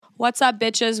What's up,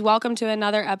 bitches? Welcome to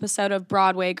another episode of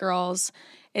Broadway Girls.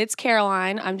 It's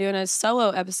Caroline. I'm doing a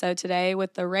solo episode today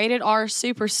with the rated R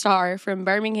superstar from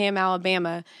Birmingham,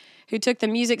 Alabama, who took the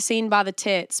music scene by the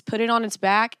tits, put it on its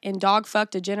back, and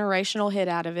dog-fucked a generational hit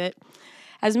out of it.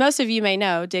 As most of you may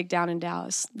know, Dig Down in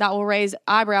Dallas. That will raise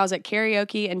eyebrows at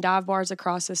karaoke and dive bars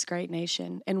across this great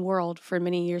nation and world for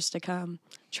many years to come.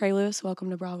 Trey Lewis, welcome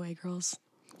to Broadway Girls.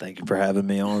 Thank you for having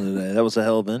me on today. That was a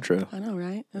hell of an intro. I know,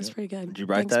 right? That was pretty good. Did you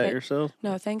write that yourself?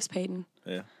 No, thanks, Peyton.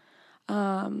 Yeah.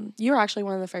 You were actually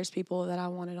one of the first people that I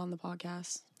wanted on the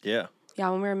podcast. Yeah.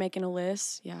 Yeah, when we were making a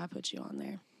list, I put you on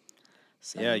there.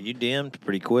 So. Yeah, you DM'd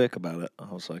pretty quick about it.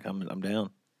 I was like, I'm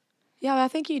down. Yeah, I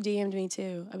think you DM'd me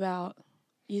too about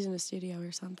using a studio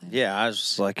or something. Yeah, I was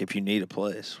just like, if you need a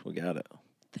place, we got it.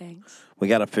 Thanks. We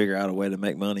got to figure out a way to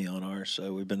make money on ours,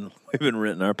 so we've been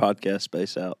renting our podcast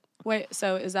space out. Wait,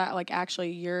 so is that like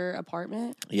actually your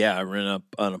apartment? Yeah, I rent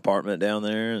an apartment down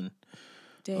there, and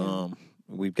Damn.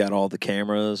 We've got all the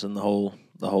cameras and the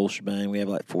whole shebang. We have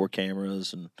like 4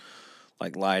 cameras and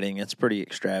like lighting. It's pretty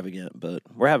extravagant, but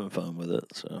we're having fun with it.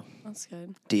 So That's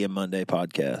good. DM Monday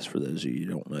podcast for those of you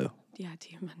who don't know. Yeah,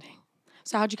 DM Monday.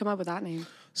 So how'd you come up with that name?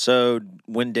 So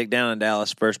when Dig Down in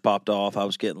Dallas first popped off, I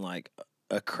was getting like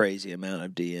a crazy amount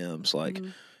of DMs, like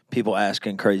people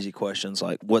asking crazy questions,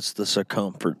 like what's the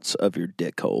circumference of your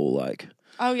dick hole? Like,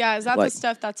 oh yeah, is that like, the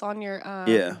stuff that's on your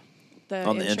yeah.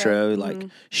 On the intro, Mm-hmm. like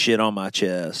shit on my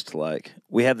chest. Like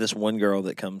we have this one girl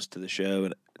that comes to the show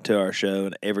and to our show,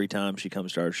 and every time she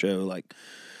comes to our show, like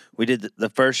we did the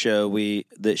first show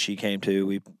that she came to,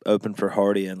 we opened for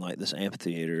Hardy in like this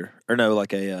amphitheater or no,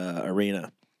 like a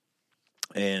arena,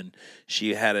 and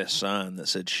she had a sign that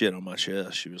said "shit on my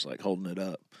chest." She was like holding it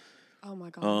up. Oh my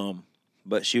god.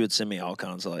 But she would send me all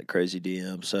kinds of like crazy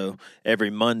DMs. So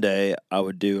every Monday I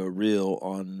would do a reel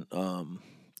on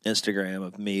Instagram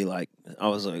of me, like I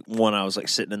was like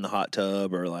sitting in the hot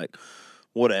tub or like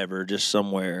whatever, just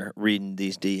somewhere reading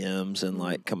these DMs and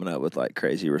like coming up with like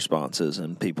crazy responses,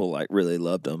 and people like really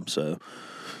loved them. So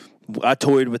I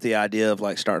toyed with the idea of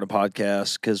like starting a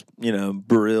podcast because, you know,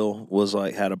 Burrell was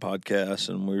like had a podcast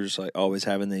and we were just like always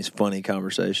having these funny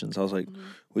conversations. I was like,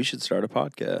 we should start a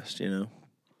podcast, you know.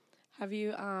 Have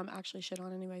you actually shit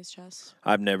on anybody's chest?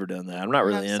 I've never done that. I'm not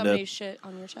really have into somebody shit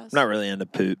on your chest? I'm not really into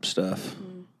poop stuff.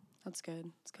 That's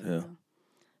good. That's good. Yeah. To know.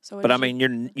 So, But I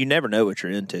mean, you never know what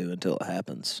you're into until it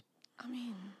happens. I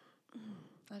mean,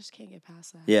 I just can't get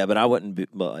past that. Yeah, but I wouldn't be.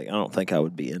 But like, I don't think I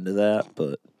would be into that.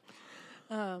 But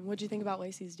what'd you think about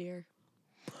Lacey's deer?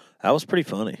 that was pretty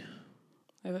funny.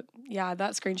 Yeah,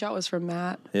 that screenshot was from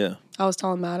Matt. Yeah. I was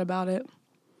telling Matt about it.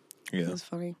 Yeah. It was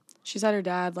funny. She said her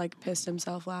dad like pissed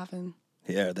himself laughing.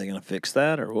 Yeah. Are they gonna fix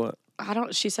that or what?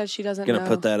 She said she doesn't Gonna know.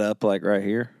 put that up like right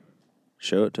here.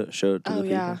 Show it to the people.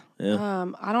 Yeah.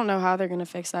 Yeah. I don't know how they're gonna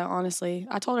fix that. Honestly,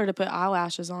 I told her to put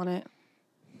eyelashes on it.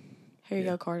 Here you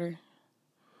go, Carter.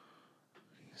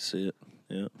 See it.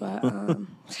 Yeah. But God,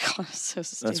 it's so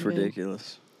stupid. That's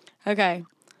ridiculous. Okay,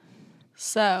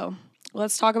 so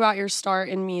let's talk about your start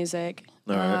in music.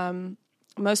 All right.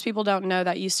 Most people don't know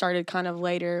that you started kind of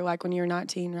later, like when you were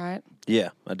 19, right? Yeah,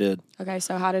 I did. Okay,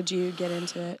 so how did you get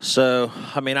into it? So,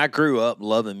 I mean, I grew up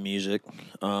loving music.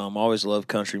 Always loved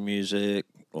country music.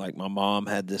 Like, my mom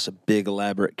had this big,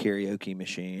 elaborate karaoke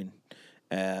machine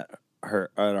at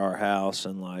our house,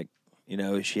 and like, you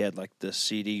know, she had like this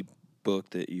CD book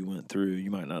that you went through. You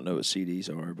might not know what CDs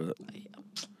are, but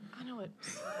I know what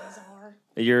CDs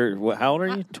are. How old are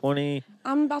you? 20?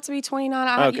 I'm about to be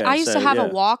 29. Okay, I used to have yeah. a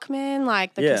Walkman,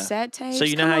 like the cassette tapes. So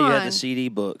you know Come how you had on. the CD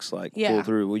books, like Yeah. pull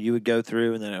through. Well, you would go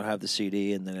through, and then it would have the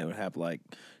CD, and then it would have like,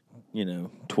 you know,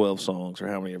 12 songs or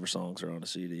how many ever songs are on a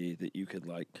CD that you could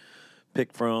like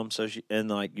pick from. So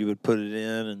like you would put it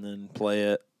in and then play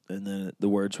it, and then the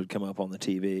words would come up on the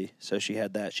TV. So she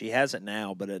had that. She has it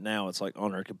now, but now it's like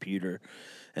on her computer,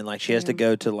 and like she has to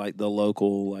go to like the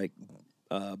local like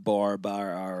bar by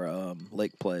our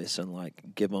lake place and like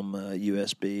give them a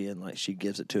USB, and like she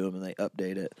gives it to them and they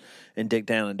update it. And Dig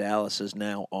Down in Dallas is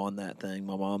now on that thing.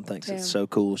 My mom thinks it's so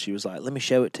cool. She was like, "Let me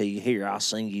show it to you. Here, I'll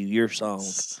sing you your song."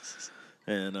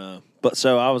 And but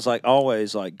so I was like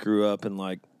always like grew up in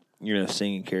like, you know,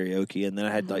 singing karaoke, and then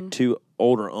I had like 2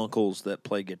 older uncles that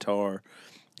play guitar.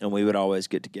 And we would always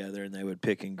get together, and they would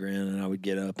pick and grin, and I would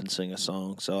get up and sing a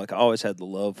song. So, like, I always had the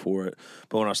love for it.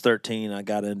 But when I was 13, I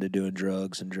got into doing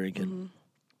drugs and drinking,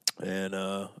 and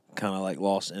kind of, like,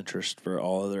 lost interest for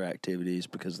all other activities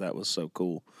because that was so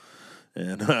cool.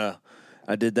 And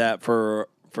I did that for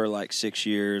like 6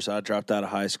 years. I dropped out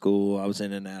of high school. I was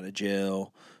in and out of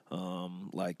jail,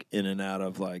 like, in and out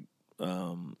of, like,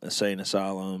 insane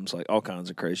asylums, like, all kinds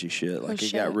of crazy shit. Like,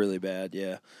 it got really bad,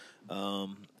 yeah.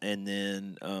 And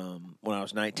then when I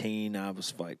was 19, I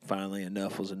was like, finally,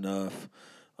 enough was enough.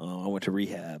 I went to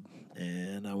rehab,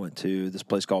 and I went to this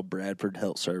place called Bradford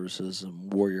Health Services in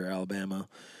Warrior, Alabama.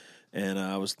 And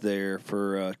I was there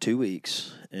for 2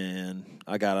 weeks, and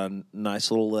I got a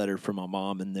nice little letter from my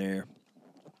mom in there.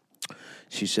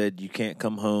 She said, you can't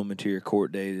come home until your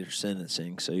court date or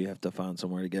sentencing, so you have to find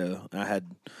somewhere to go. I had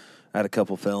a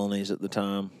couple felonies at the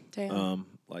time,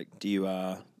 like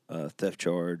DUI, theft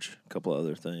charge, a couple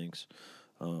other things,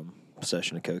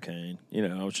 possession of cocaine. You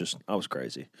know, I was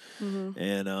crazy. Mm-hmm.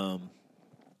 And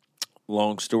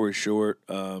long story short,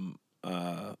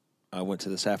 I went to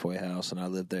this halfway house, and I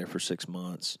lived there for 6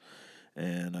 months.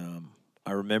 And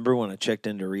I remember when I checked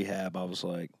into rehab, I was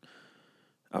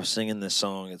singing this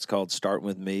song. It's called "Start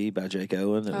With Me" by Jake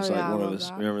Owen. It was one of his.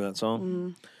 That. Remember that song? Mm-hmm.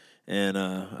 And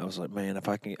I was like, man, if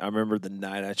I can. I remember the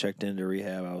night I checked into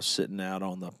rehab, I was sitting out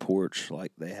on the porch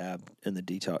like they have in the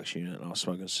detox unit, and I was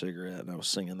smoking a cigarette, and I was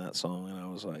singing that song, and I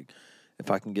was like, if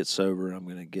I can get sober, I'm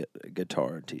gonna get a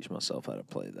guitar and teach myself how to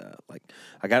play that. Like,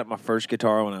 I got my first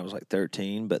guitar when I was like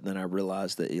 13, but then I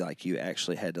realized that you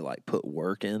actually had to like put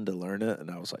work in to learn it, and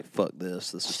I was like, fuck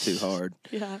this is too hard.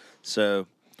 Yeah. So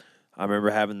I remember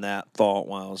having that thought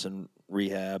while I was in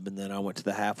rehab, and then I went to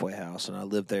the halfway house, and I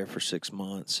lived there for 6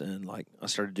 months, and like I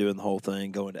started doing the whole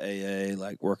thing, going to AA,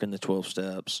 like working the 12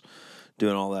 steps,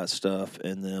 doing all that stuff.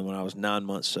 And then when I was 9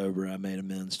 months sober, I made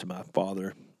amends to my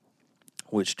father,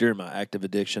 which during my active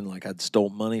addiction, like I'd stole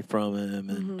money from him,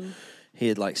 and he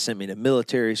had like sent me to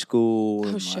military school,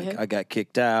 and like I got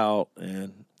kicked out,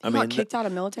 and got kicked out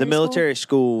of military. The military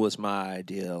school was my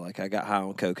idea. Like, I got high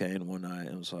on cocaine one night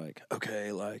and was like,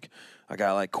 okay, like I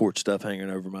got like court stuff hanging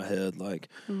over my head, like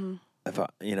if I,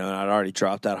 and I'd already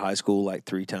dropped out of high school like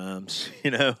 3 times,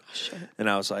 and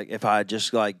I was like, if I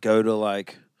just like go to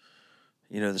like,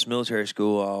 this military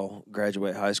school, I'll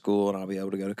graduate high school and I'll be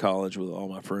able to go to college with all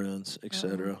my friends,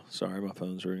 etc. Sorry, my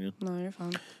phone's ringing. No, you're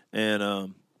fine.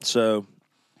 And so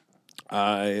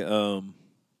I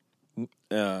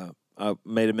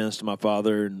made amends to my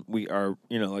father, and we are,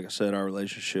 like I said, our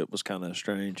relationship was kind of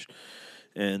estranged.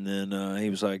 And then he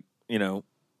was like,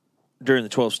 during the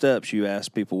 12 steps, you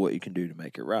ask people what you can do to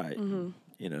make it right.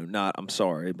 Not I'm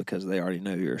sorry, because they already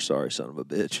know you're a sorry son of a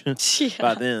bitch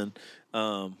by then.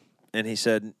 And he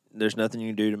said, there's nothing you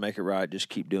can do to make it right. Just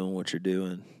keep doing what you're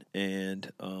doing.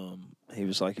 And he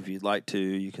was like, if you'd like to,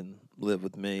 you can live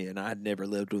with me. And I had never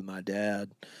lived with my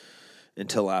dad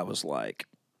until I was like,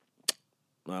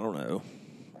 I don't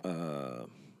know,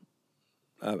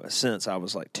 since I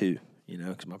was like 2,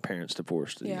 because my parents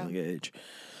divorced at a young age.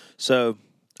 So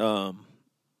I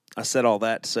said all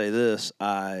that to say this.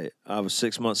 I was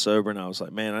 6 months sober, and I was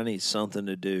like, man, I need something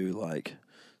to do, like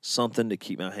something to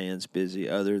keep my hands busy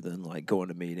other than like going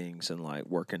to meetings and like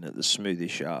working at the smoothie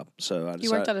shop. So I decided,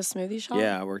 you worked at a smoothie shop?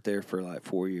 Yeah, I worked there for like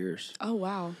 4 years. Oh,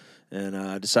 wow. And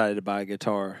I decided to buy a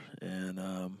guitar, and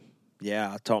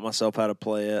I taught myself how to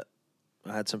play it.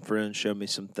 I had some friends show me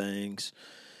some things.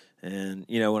 And,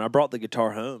 when I brought the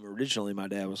guitar home, originally my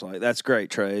dad was like, that's great,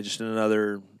 Trey, just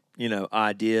another,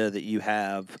 idea that you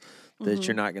have that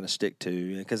you're not going to stick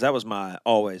to. Because that was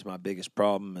always my biggest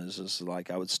problem is like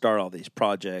I would start all these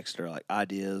projects or like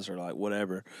ideas or like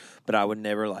whatever, but I would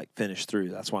never like finish through.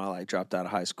 That's why I like dropped out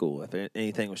of high school. If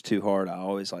anything was too hard, I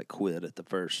always like quit at the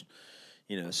first,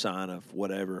 sign of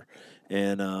whatever.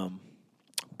 And,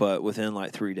 but within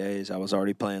like 3 days, I was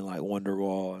already playing like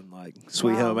Wonderwall and like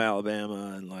Sweet Home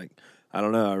Alabama, and like, I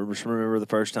don't know. I just remember the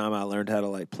first time I learned how to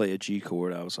like play a G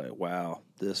chord. I was like, wow,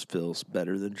 this feels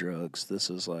better than drugs. This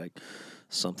is like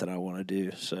something I want to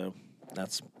do. So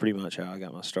that's pretty much how I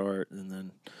got my start. And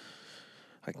then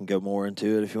I can go more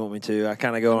into it if you want me to. I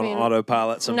kind of go on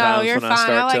autopilot sometimes when I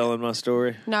start telling my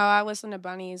story. No, I listen to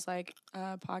Bunny's like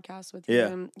podcast with you. Yeah.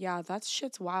 And that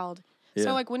shit's wild. Yeah.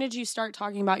 So, like, when did you start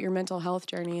talking about your mental health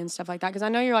journey and stuff like that? Because I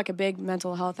know you're, like, a big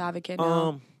mental health advocate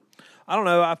now. I don't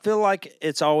know. I feel like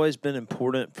it's always been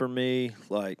important for me.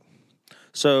 Like,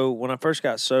 so when I first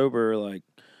got sober, like,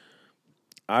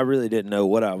 I really didn't know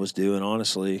what I was doing,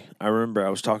 honestly. I remember I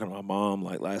was talking to my mom,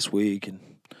 like, last week, and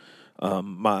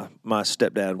my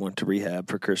stepdad went to rehab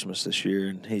for Christmas this year,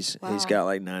 and he's got,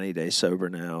 like, 90 days sober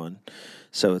now, and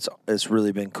so it's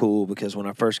really been cool because when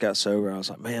I first got sober, I was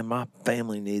like, man, my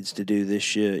family needs to do this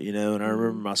shit, And I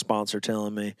remember my sponsor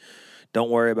telling me, don't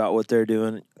worry about what they're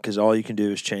doing because all you can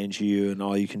do is change you and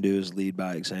all you can do is lead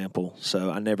by example. So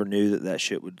I never knew that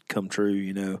shit would come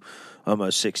true,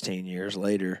 almost 16 years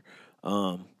later.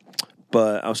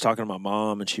 But I was talking to my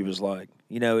mom and she was like,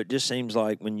 it just seems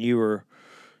like when you were,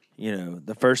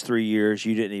 the first 3 years,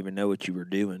 you didn't even know what you were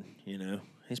doing,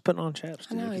 He's putting on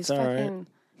chapstick. I know, it's he's all fucking...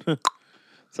 right.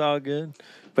 It's all good.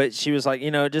 But she was like,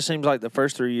 it just seems like the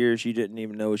first 3 years you didn't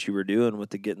even know what you were doing with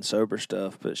the getting sober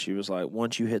stuff. But she was like,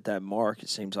 once you hit that mark, it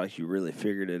seems like you really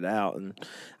figured it out. And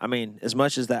I mean, as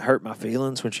much as that hurt my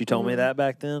feelings when she told me that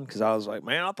back then, because I was like,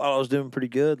 man, I thought I was doing pretty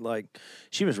good. Like,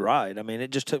 she was right. I mean,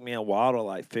 it just took me a while to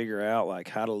like figure out like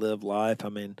how to live life. I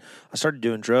mean, I started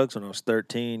doing drugs when I was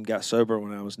 13, got sober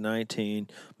when I was 19.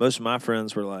 Most of my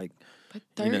friends were like, but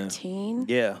 13?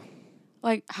 Yeah.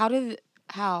 Like,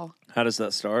 how? How does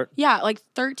that start? Yeah, like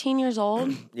 13 years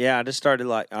old. Yeah, I just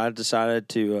started I decided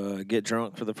to get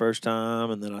drunk for the first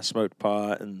time, and then I smoked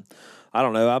pot, and I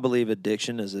don't know. I believe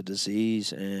addiction is a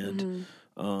disease, and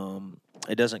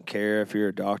it doesn't care if you're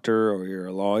a doctor or you're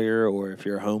a lawyer or if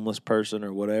you're a homeless person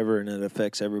or whatever, and it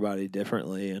affects everybody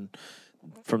differently. And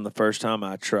from the first time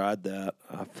I tried that,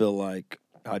 I feel like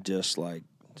I just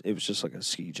it was just like a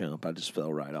ski jump. I just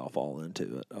fell right off all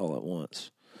into it all at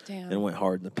once. Damn. And went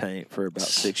hard in the paint for about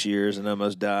 6 years and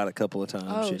almost died a couple of times.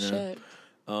 Oh, shit.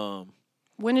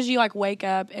 When did you wake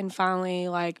up and finally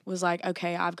was like,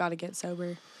 okay, I've got to get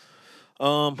sober?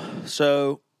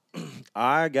 So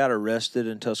I got arrested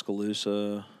in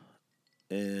Tuscaloosa,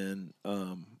 and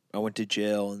I went to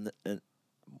jail, and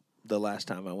the last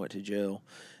time I went to jail,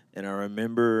 and I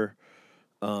remember.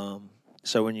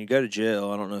 So when you go to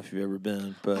jail, I don't know if you've ever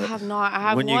been, but I have not. I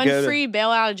have one free bail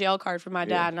out of jail card from my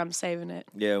dad, and I'm saving it.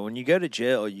 Yeah, when you go to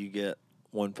jail, you get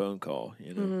one phone call,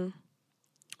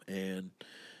 And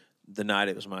the night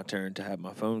it was my turn to have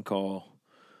my phone call,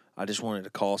 I just wanted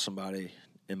to call somebody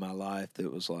in my life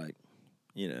that was like,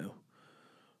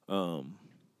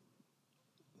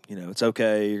 it's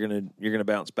okay. You're gonna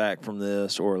bounce back from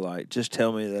this, or just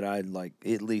tell me that I'd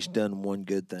at least done one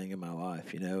good thing in my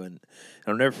life, And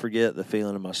I'll never forget the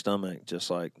feeling in my stomach, just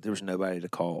like there was nobody to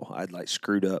call. I'd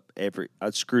screwed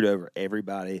over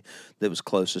everybody that was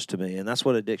closest to me, and that's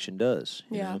what addiction does.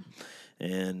 You know?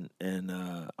 And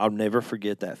I'll never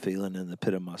forget that feeling in the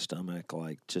pit of my stomach,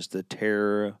 just the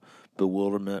terror,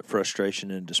 bewilderment,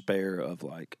 frustration, and despair of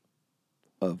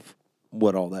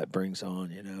what all that brings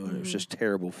on, and it was just a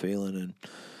terrible feeling.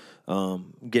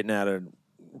 And getting out of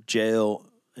jail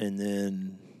and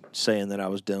then saying that I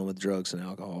was done with drugs and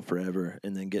alcohol forever,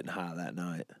 and then getting high that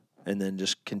night, and then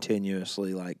just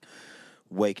continuously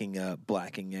waking up,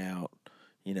 blacking out,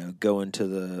 going to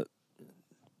the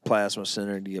plasma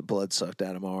center to get blood sucked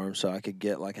out of my arm so I could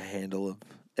get a handle of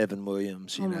Evan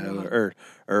Williams, or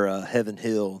Heaven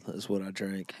Hill is what I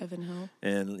drank. Heaven Hill.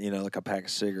 And, a pack of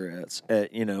cigarettes,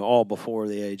 all before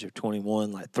the age of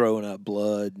 21, throwing up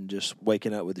blood and just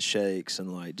waking up with the shakes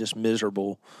and just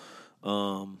miserable,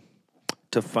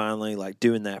 to finally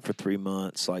doing that for 3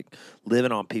 months,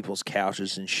 living on people's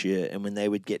couches and shit. And when they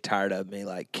would get tired of me,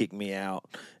 kick me out,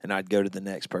 and I'd go to the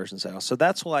next person's house. So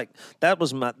that's that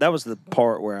was the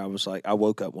part where I was I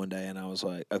woke up one day and I was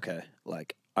like, okay,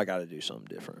 I got to do something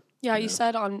different. Yeah, you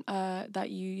said on that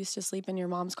you used to sleep in your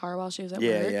mom's car while she was at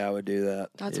work. Yeah, I would do that.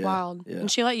 That's wild. Yeah.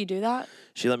 And she let you do that?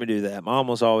 She let me do that. Mom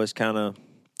was always kind of,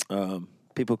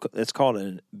 it's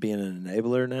called being an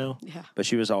enabler now. Yeah. But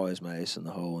she was always my ace in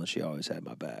the hole, and she always had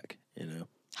my back,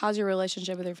 How's your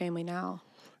relationship with your family now?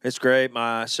 It's great.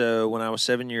 So when I was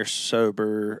 7 years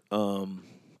sober,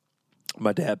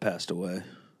 my dad passed away.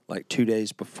 2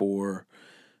 days before,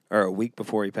 or a week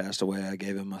before he passed away, I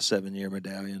gave him my 7-year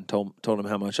medallion, told him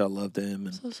how much I loved him.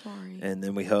 And, I'm so sorry. And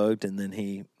then we hugged, and then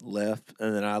he left,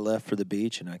 and then I left for the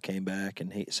beach, and I came back,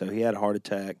 and he had a heart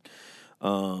attack.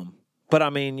 But I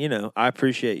mean, I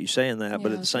appreciate you saying that,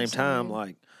 but at the same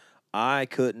time, I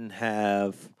couldn't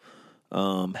have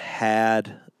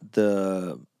had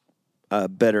the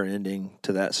better ending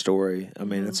to that story. I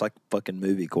mean, it's fucking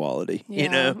movie quality,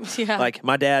 Yeah.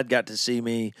 My dad got to see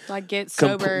me get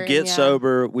sober.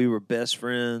 Sober. We were best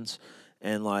friends,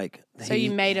 and so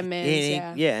you made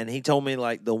amends. And he told me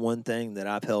the one thing that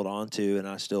I've held on to and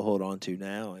I still hold on to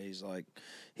now.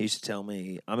 He used to tell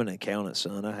me, I'm an accountant,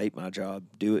 son. I hate my job.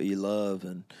 Do what you love.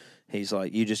 And he's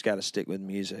like, you just got to stick with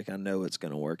music. I know it's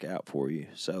going to work out for you.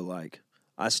 So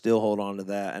I still hold on to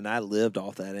that, and I lived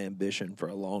off that ambition for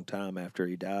a long time after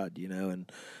he died,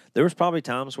 and there was probably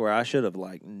times where I should have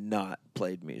not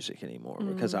played music anymore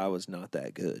because I was not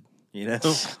that good,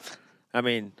 I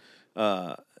mean,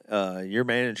 your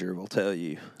manager will tell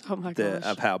you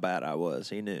of how bad I was.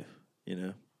 He knew, I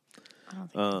don't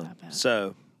think it was that bad.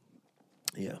 So,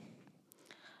 yeah.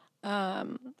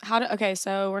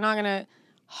 So we're not gonna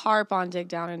harp on Dig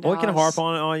Down in Dallas. We can harp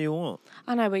on it all you want.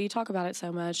 I know, but you talk about it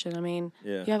so much, and I mean,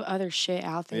 you have other shit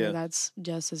out there that's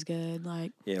just as good.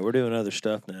 Yeah, we're doing other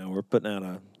stuff now. We're putting out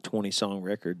a 20-song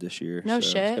record this year. No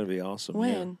shit. It's gonna be awesome.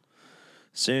 When?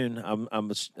 Soon.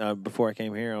 Before I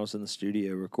came here, I was in the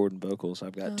studio recording vocals.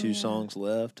 I've got 2 songs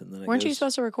left, and then weren't you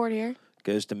supposed to record here?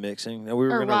 Goes to mixing. No, we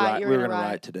were gonna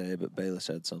write today, but Bayless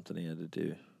had something he had to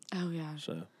do. Oh yeah.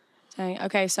 So. Dang.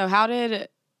 Okay, so a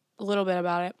little bit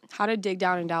about it. How did Dig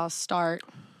Down in Dallas start?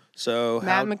 So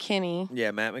Matt McKinney.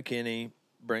 Yeah, Matt McKinney,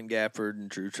 Brent Gafford, and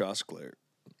Drew Trosclair.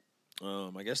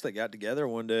 I guess they got together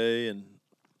one day and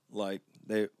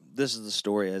this is the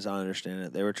story as I understand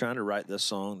it. They were trying to write this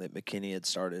song that McKinney had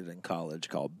started in college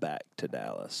called Back to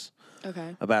Dallas.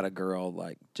 Okay. About a girl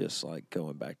just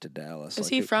going back to Dallas. Is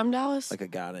he from Dallas? Like a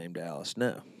guy named Dallas.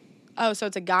 No. Oh, so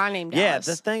it's a guy named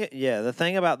Dallas. The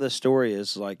thing about this story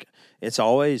is it's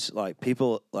always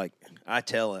people I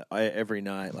tell it every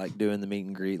night, doing the meet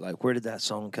and greet, where did that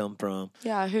song come from?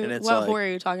 Yeah, what who are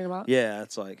you talking about? Yeah,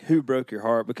 it's who broke your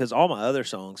heart? Because all my other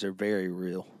songs are very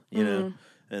real, you know,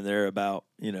 and they're about,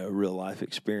 real life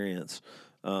experience.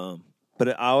 But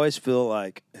I always feel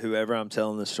like whoever I'm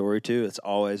telling the story to, it's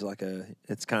always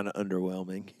it's kind of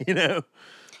underwhelming, you know?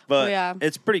 But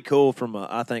it's pretty cool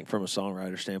I think from a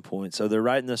songwriter standpoint. So they're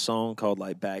writing this song called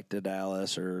Back to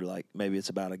Dallas, or maybe it's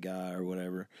about a guy or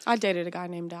whatever. I dated a guy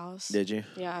named Dallas. Did you?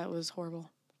 Yeah, it was horrible.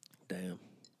 Damn.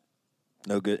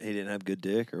 No good. He didn't have good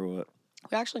dick or what?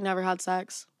 We actually never had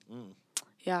sex.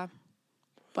 Yeah.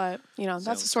 But,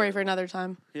 that's a story for another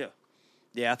time. Yeah.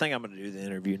 Yeah, I think I'm going to do the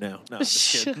interview now. No, I'm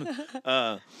just kidding.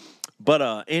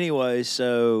 But anyway,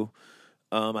 so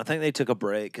I think they took a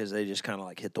break because they just kind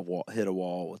of hit a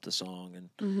wall with the song,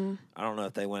 and I don't know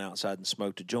if they went outside and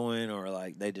smoked a joint or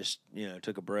they just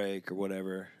took a break or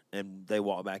whatever, and they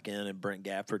walk back in, and Brent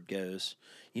Gafford goes,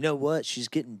 "You know what? She's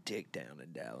getting dick down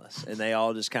in Dallas," and they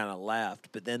all just kind of laughed,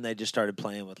 but then they just started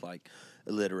playing with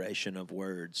alliteration of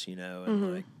words,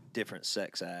 and different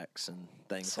sex acts and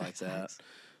things like that.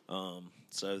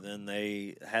 So then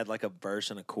they had a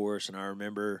verse and a chorus, and I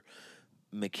remember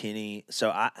McKinney. So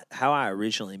how I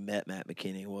originally met Matt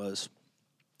McKinney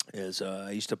is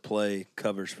I used to play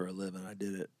covers for a living. I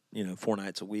did it, 4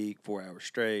 nights a week, 4 hours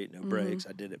straight, no breaks.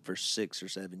 I did it for 6 or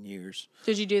 7 years.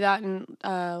 Did you do that in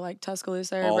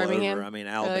Tuscaloosa or all Birmingham? Over. I mean,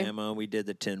 Alabama. Really? We did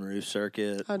the Tin Roof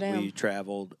circuit. Oh, damn. We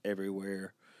traveled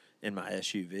everywhere in my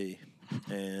SUV,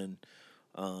 and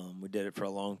we did it for a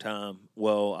long time.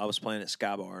 Well, I was playing at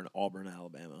Sky Bar in Auburn,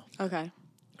 Alabama. Okay.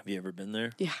 Have you ever been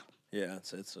there? Yeah. Yeah,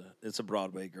 it's a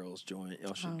Broadway girls joint.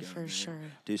 Y'all should go for sure.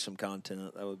 Do some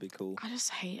content. That would be cool. I just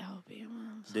hate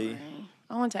Alabama. Do you?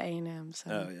 I went to A&M,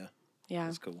 so. Oh yeah. Yeah.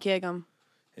 That's cool. Gig 'em.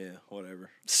 Yeah, whatever.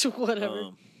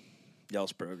 Whatever.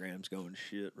 Y'all's program's going to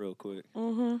shit real quick.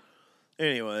 Mm-hmm.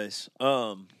 Anyways,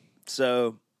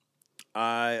 so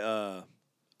I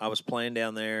was playing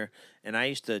down there, and I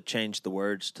used to change the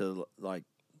words to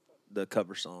the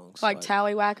cover songs.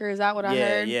 Tallywhacker, is that what I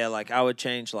heard? Yeah, I would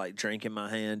change drink in my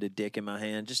hand to dick in my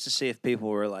hand just to see if people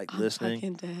were listening.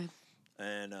 I'm fucking dead.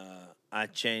 And I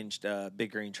changed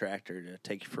Big Green Tractor to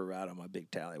Take You for a Ride on My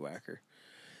Big Tallywhacker.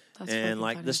 That's and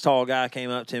funny. This tall guy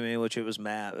came up to me, which it was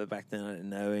Matt, but back then I didn't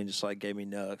know, and just gave me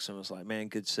nucks and was like, "Man,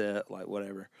 good set,"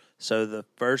 whatever. So the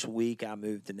first week I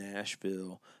moved to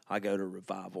Nashville, I go to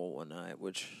Revival one night,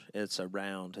 which it's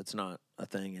around. It's not a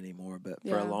thing anymore, but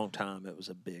for a long time it was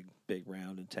a big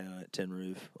round in town at Tin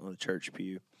Roof on a church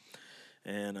pew.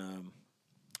 And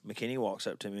McKinney walks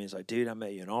up to me and he's like, "Dude, I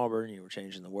met you in Auburn. You were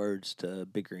changing the words to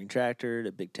Big Green Tractor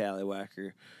to Big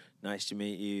Tallywhacker. Nice to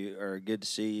meet you, or good to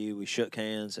see you." We shook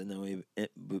hands, and then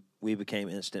we became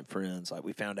instant friends.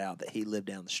 We found out that he lived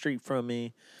down the street from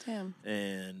me. Damn.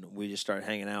 And we just started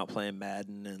hanging out, playing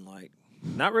Madden, and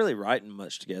not really writing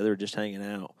much together, just hanging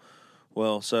out.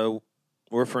 Well, so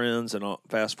we're friends, and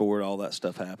fast forward, all that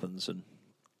stuff happens, and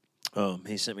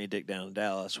he sent me Dick Down in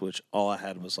Dallas, which all I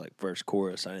had was verse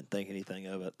chorus. I didn't think anything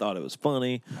of it. Thought it was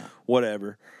funny,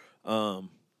 whatever. And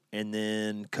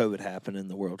then COVID happened, and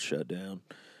the world shut down.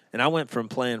 And I went from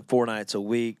playing 4 nights a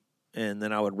week, and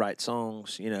then I would write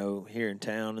songs, here in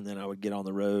town, and then I would get on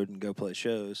the road and go play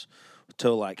shows,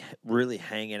 to really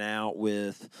hanging out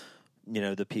with,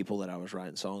 the people that I was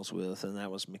writing songs with, and that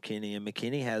was McKinney. And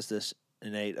McKinney has this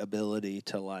innate ability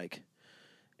to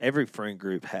every friend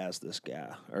group has this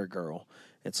guy or girl.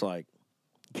 It's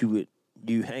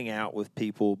you hang out with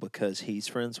people because he's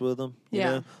friends with them, you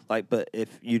know? But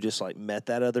if you just met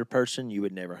that other person, you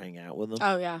would never hang out with them.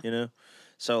 Oh yeah.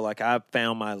 So, I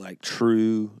found my,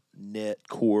 true knit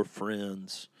core friend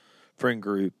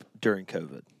group during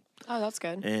COVID. Oh, that's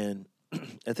good. And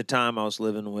at the time, I was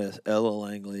living with Ella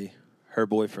Langley, her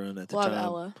boyfriend at the time. Love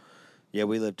Ella. Yeah,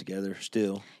 we live together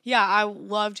still. Yeah, I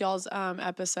loved y'all's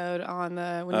episode on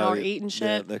when y'all were eating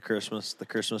shit. Yeah, the Christmas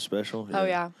special. Yeah. Oh,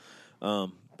 yeah.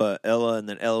 But Ella, and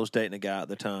then Ella was dating a guy at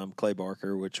the time, Clay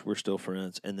Barker, which we're still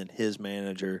friends, and then his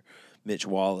manager, Mitch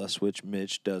Wallace, which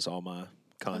Mitch does all my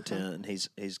content, and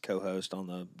he's co-host on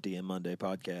the DM Monday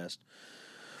podcast.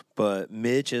 But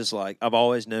Mitch is like, I've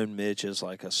always known Mitch as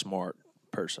like a smart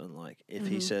person. Like if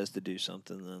he says to do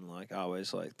something, then like I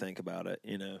always like think about it,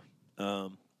 you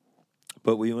know.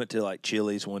 But we went to like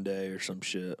Chili's one day or some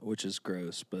shit, which is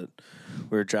gross. But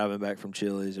we were driving back from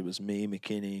Chili's. It was me,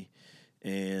 McKinney,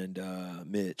 and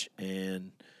Mitch.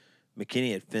 And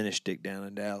McKinney had finished Dick Down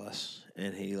in Dallas,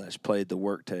 and he played the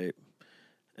work tape.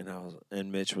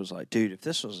 And Mitch was like, dude, if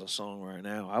this was a song right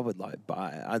now, I would like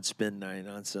buy it. I'd spend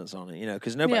 99 cents on it, you know,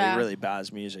 because nobody really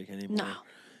buys music anymore. No.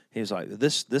 He was like,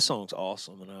 this song's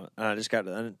awesome. And I just I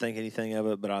didn't think anything of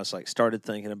it, but I was like, started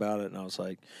thinking about it, and I was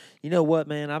like, you know what,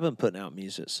 man? I've been putting out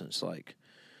music since like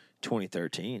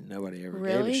 2013. Nobody ever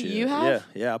gave a shit. You have?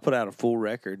 Yeah. I put out a full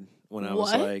record when I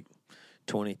was like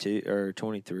 22 or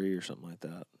 23 or something like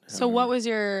that. So what was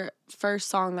your first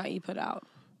song that you put out?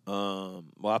 Well,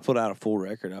 I put out a full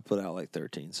record. I put out like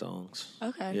 13 songs.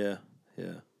 Okay.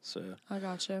 Yeah. So I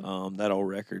got you. that old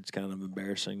record's kind of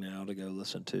embarrassing now to go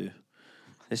listen to.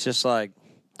 It's just like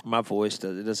my voice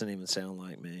doesn't even sound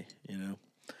like me, you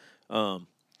know.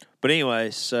 But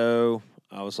anyway, so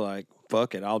I was like,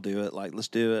 fuck it, I'll do it. Like, let's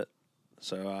do it.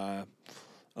 So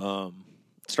I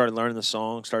started learning the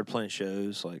song, started playing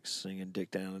shows, like singing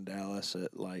Dick Down in Dallas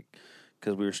at like,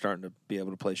 because we were starting to be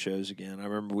able to play shows again. I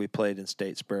remember we played in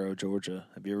Statesboro, Georgia.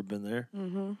 Have you ever been there?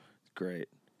 Mm-hmm. Great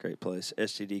place.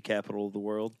 STD capital of the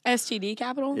world. STD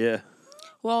capital? Yeah.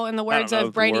 Well, in the words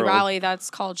of Brady Riley, that's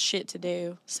called shit to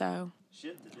do. So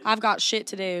Shit to do. I've got shit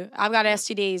to do. I've got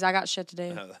STDs. I got shit to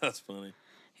do. Oh, that's funny.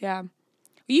 Yeah.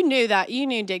 You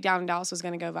knew Dick Down in Dallas was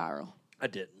going to go viral. I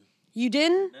didn't. You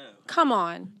didn't? No. Come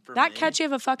on. For That me? catchy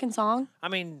of a fucking song? I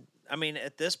mean,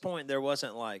 at this point, there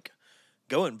wasn't like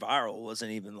going viral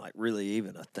wasn't even like really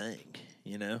even a thing,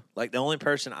 you know? Like the only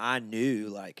person I knew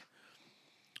like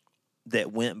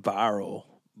that went viral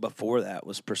before that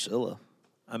was Priscilla.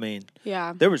 I mean,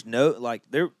 yeah, there was no like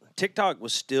TikTok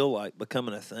was still like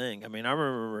becoming a thing. I mean, I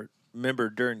remember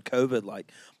during COVID,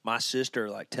 like my sister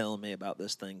like telling me about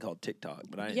this thing called TikTok,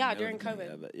 but I didn't know during anything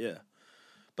COVID. of it. Yeah,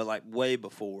 but like way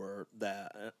before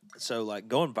that, so like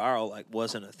going viral like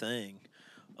wasn't a thing.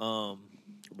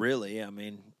 Really, I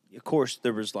mean, of course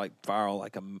there was like viral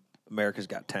like America's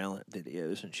Got Talent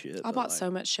videos and shit. I bought like, so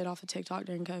much shit off of TikTok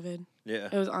during COVID. Yeah,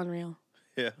 It was unreal.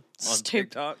 yeah, on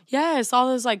TikTok. Yes, all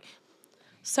those like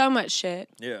so much shit.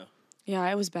 Yeah. Yeah,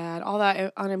 it was bad. All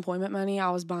that unemployment money,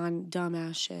 I was buying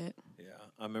dumbass shit. Yeah,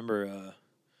 I remember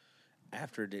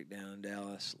after Dick Down in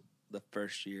Dallas, the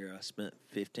first year I spent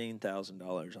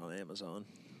 $15,000 on Amazon.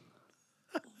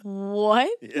 What?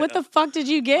 Yeah. What the fuck did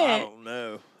you get? I don't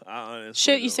know. I honestly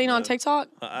Shit you don't seen on know. TikTok?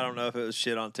 I don't know if it was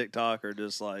shit on TikTok or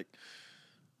just like,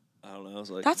 I don't know. I was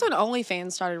like, That's when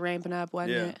OnlyFans started ramping up,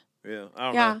 wasn't yeah, it? yeah. I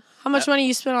don't Yeah. know. How much money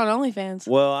you spent on OnlyFans?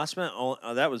 Well, I spent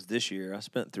that was this year. I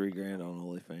spent $3,000 on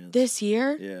OnlyFans. This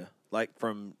year? Yeah, like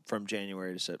from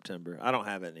January to September. I don't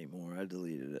have it anymore. I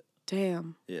deleted it.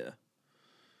 Damn. Yeah.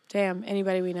 Damn.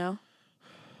 Anybody we know?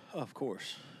 Of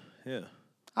course. Yeah.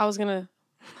 I was gonna.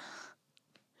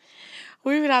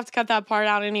 We would have to cut that part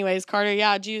out anyways, Carter.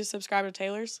 Yeah, did you subscribe to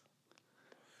Taylor's?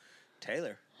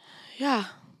 Taylor. Yeah.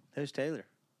 Who's Taylor?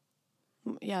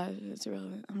 Yeah, it's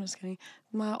irrelevant. I'm just kidding.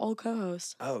 My old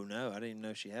co-host. Oh no, I didn't even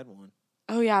know she had one.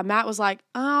 Oh yeah, Matt was like,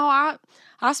 "Oh,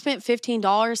 I spent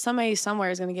 $15. Somebody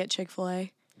somewhere is gonna get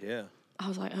Chick-fil-A." Yeah. I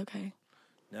was like, "Okay."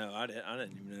 No, I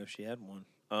didn't even know she had one.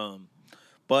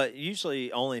 But usually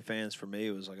OnlyFans for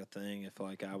me was like a thing if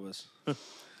like I was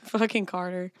Fucking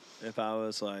Carter. if I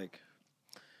was like,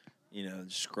 you know,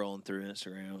 just scrolling through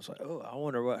Instagram, I was like, oh, I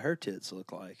wonder what her tits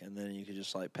look like, and then you could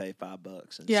just like pay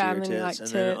 $5 and see her and then you tits, like and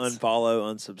then tits.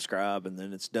 unfollow, unsubscribe, and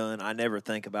then it's done. I never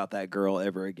think about that girl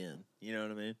ever again. You know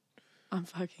what I mean? I'm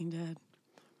fucking dead.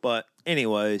 But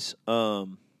anyways, where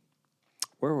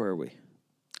were we?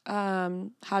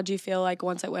 How'd you feel like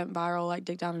once it went viral, like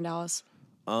Dick Down in Dallas?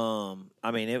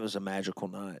 I mean, it was a magical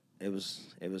night. It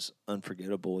was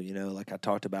unforgettable. You know, like I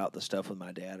talked about the stuff with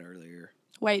my dad earlier.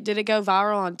 Wait, did it go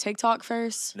viral on TikTok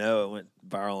first? No, it went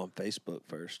viral on Facebook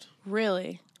first.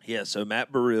 Really? Yeah. So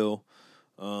Matt Burrell,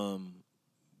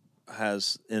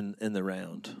 has in the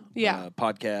Round,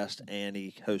 podcast, and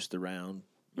he hosts the Round,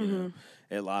 you know,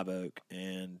 at Live Oak,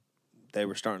 and they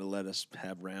were starting to let us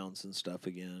have rounds and stuff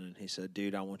again. And he said,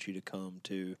 "Dude, I want you to come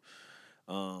to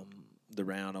the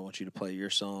Round. I want you to play your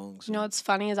songs." You know what's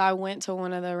funny is I went to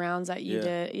one of the rounds that you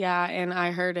did, and I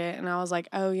heard it, and I was like,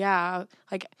 "Oh yeah!"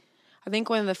 Like, I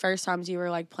think one of the first times you were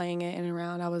like playing it in a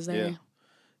round, I was there. Yeah.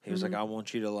 He was like, "I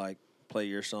want you to like play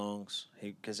your songs.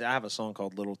 Because I have a song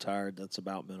called "Little Tired" that's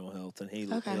about mental health, and he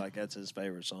like that's his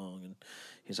favorite song, and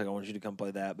he's like, I want you to come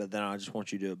play that, but then I just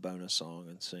want you to do a bonus song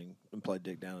and sing and play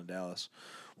 "Dick Down in Dallas."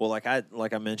 Well, like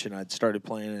I mentioned, I'd started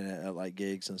playing it at like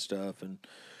gigs and stuff, and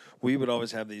we would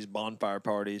always have these bonfire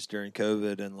parties during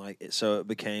COVID, and so it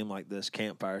became like this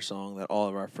campfire song that all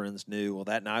of our friends knew. Well,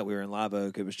 that night we were in Live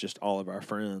Oak, it was just all of our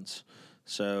friends.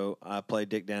 So I played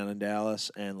 "Dick Down in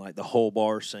Dallas," and like the whole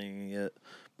bar singing it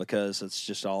because it's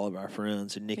just all of our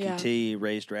friends. And Nikki T,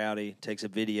 Raised Rowdy, takes a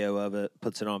video of it,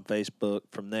 puts it on Facebook.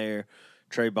 From there,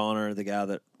 Trey Bonner, the guy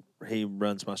that he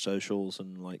runs my socials,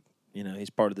 and like, you know,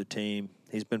 he's part of the team.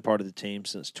 He's been part of the team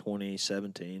since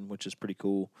 2017, which is pretty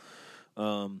cool.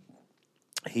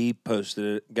 He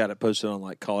got it posted on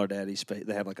like Caller Daddy's.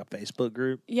 They have like a Facebook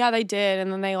group. Yeah, they did,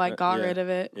 and then they like got rid of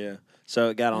it. Yeah, so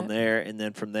it got on there, and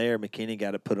then from there, McKinney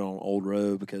got it put on Old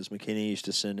Road because McKinney used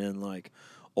to send in like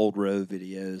Old Road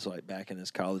videos like back in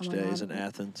his college days in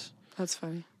Athens. That's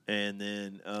funny. And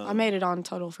then I made it on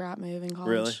Total Frat Move in college.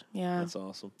 Really? Yeah, that's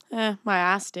awesome. My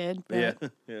ass did. But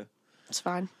yeah, it's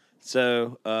fine.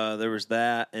 So there was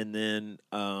that, and then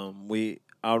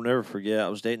I'll never forget. I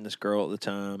was dating this girl at the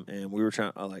time, and we were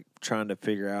trying to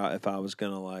figure out if I was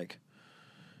gonna like,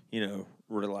 you know,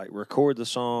 record the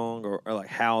song or like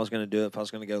how I was gonna do it. If I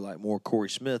was gonna go like more Corey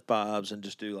Smith vibes and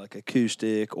just do like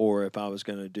acoustic, or if I was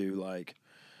gonna do like,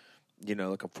 you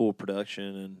know, like a full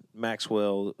production. And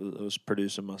Maxwell was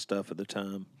producing my stuff at the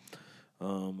time.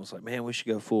 Was like, man, we should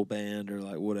go full band or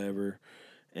like whatever.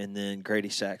 And then Grady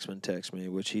Saxman texted me,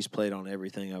 which he's played on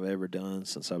everything I've ever done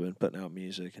since I've been putting out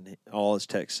music. And all his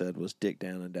text said was "Dick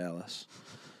Down in Dallas."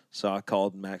 So I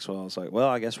called Maxwell. I was like, well,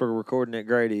 I guess we're recording at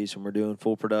Grady's and we're doing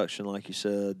full production like you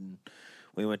said. And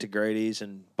we went to Grady's,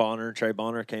 and Trey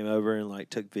Bonner came over and like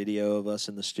took video of us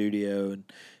in the studio. And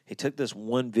he took this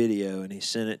one video and he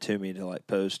sent it to me to like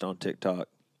post on TikTok.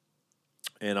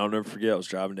 And I'll never forget, I was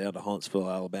driving down to Huntsville,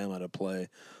 Alabama to play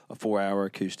a 4-hour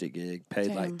acoustic gig.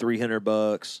 Paid like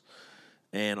 $300,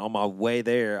 and on my way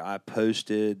there, I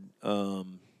posted the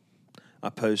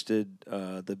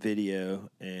video,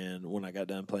 and when I got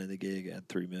done playing the gig, it had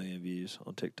 3 million views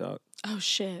on TikTok. Oh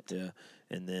shit! Yeah,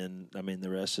 and then I mean the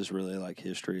rest is really like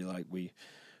history. Like we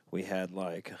had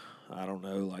like, I don't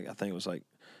know, like I think it was like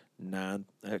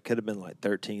it could have been like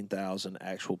 13,000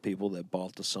 actual people that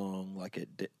bought the song. Like it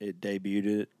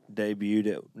debuted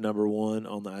at number 1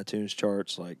 on the iTunes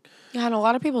charts. Like, yeah, and a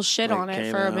lot of people shit on it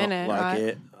for a minute. Like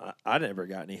right? I never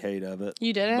got any hate of it.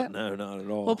 You didn't? No, not at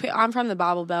all. Well, I'm from the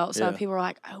Bible Belt, so people were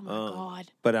like, "Oh my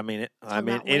god!" But I mean, and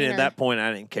at that point,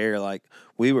 I didn't care. Like,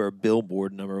 we were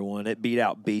Billboard number 1. It beat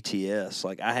out BTS.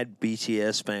 Like, I had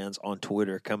BTS fans on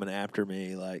Twitter coming after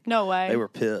me. Like, no way, they were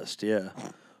pissed. Yeah.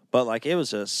 But like it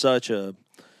was such a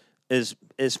as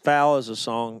foul as a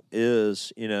song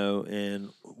is, you know, and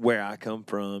where I come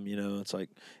from, you know, it's like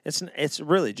it's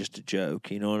really just a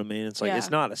joke, you know what I mean? It's like it's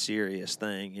not a serious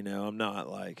thing, you know. I'm not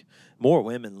like more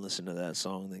women listen to that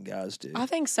song than guys do. I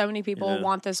think so many people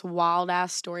want this wild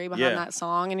ass story behind that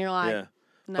song, and you're like,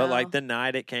 no. But like the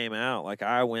night it came out, like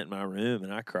I went in my room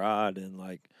and I cried, and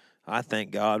like I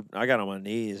thank God I got on my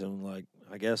knees and like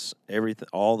I guess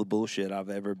all the bullshit I've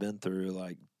ever been through,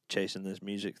 like chasing this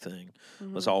music thing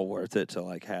was all worth it to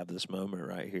like have this moment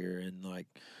right here. And like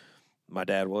my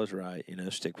dad was right, you know,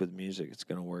 stick with music, it's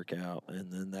going to work out. And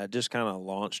then that just kind of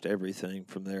launched everything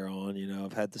from there on. You know,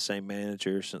 I've had the same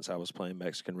manager since I was playing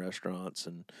Mexican restaurants,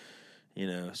 and you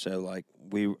know, so like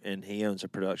he owns a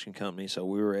production company, so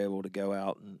we were able to go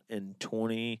out in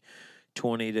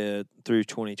 2020 through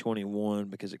 2021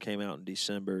 because it came out in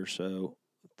December. So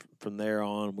from there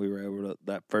on, we were able to,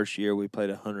 that first year we played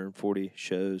 140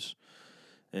 shows,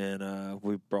 and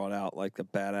we brought out like the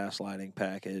badass lighting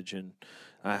package, and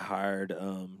I hired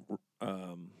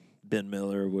Ben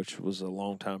Miller, which was a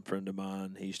longtime friend of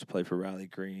mine. He used to play for Riley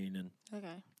Green,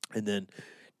 and then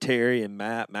Terry and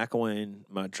Matt McElwain,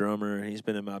 my drummer, he's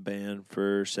been in my band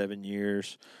for 7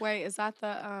 years. Wait, is that the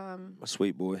a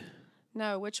Sweet Boy?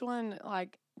 No, which one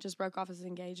like just broke off his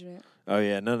engagement? Oh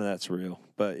yeah, none of that's real,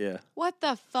 but yeah. What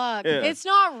the fuck? Yeah. It's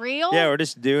not real? Yeah, we're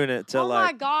just doing it to like. Oh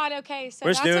my god! Okay, so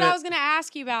that's what I was gonna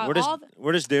ask you about.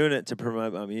 We're just doing it to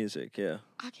promote my music. Yeah.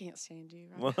 I can't stand you.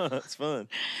 Right? Well, it's fun.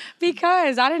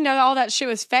 Because I didn't know all that shit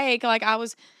was fake. Like I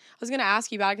was gonna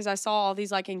ask you about it because I saw all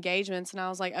these like engagements, and I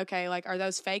was like, okay, like are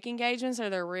those fake engagements or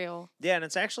they're real? Yeah, and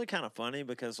it's actually kind of funny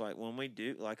because like when we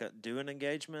do like do an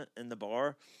engagement in the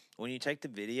bar, when you take the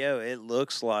video, it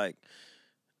looks like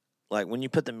when you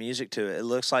put the music to it, it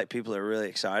looks like people are really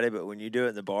excited, but when you do it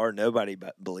in the bar, nobody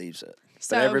believes it.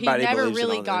 So but everybody he never believes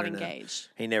really it on got the internet. engaged.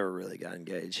 He never really got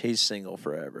engaged. He's single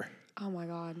forever. Oh my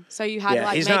God! So you had to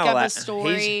he's make not up allowed- a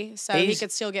story so he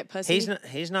could still get pussy.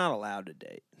 He's not allowed to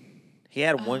date. He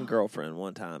had one girlfriend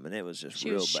one time, and it was just She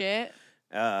real was bad. shit.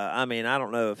 I mean, I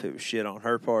don't know if it was shit on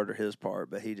her part or his part,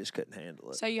 but he just couldn't handle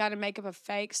it. So you had to make up a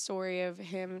fake story of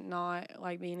him not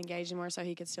like being engaged anymore, so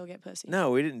he could still get pussy.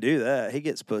 No, we didn't do that. He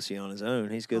gets pussy on his own.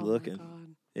 He's good Oh looking. my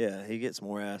God. Yeah, he gets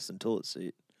more ass than toilet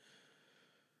seat.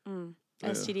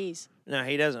 STDs. No,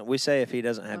 he doesn't. We say if he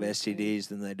doesn't have I'm just STDs,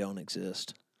 then they don't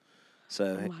exist.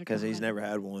 So, Oh my because he's God. never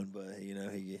had one, but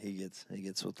he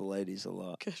gets with the ladies a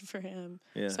lot. Good for him.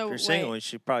 Yeah, So if you're single, you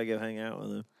should probably go hang out with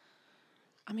him.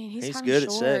 I mean, he's He's kinda good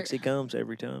short. at sex. He comes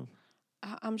every time.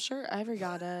 I'm sure every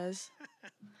guy does.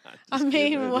 I'm I just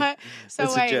kidding. mean, what? So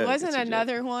It's a wait, joke. wasn't It's a joke.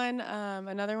 another one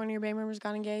of your band members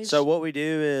got engaged? So what we do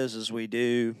is we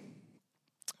do,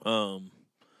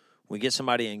 we get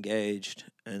somebody engaged,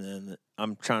 and then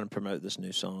I'm trying to promote this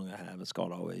new song I have. It's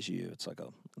called "Always You." It's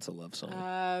a love song.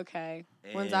 Okay.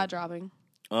 When's that dropping?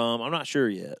 I'm not sure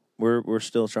yet. We're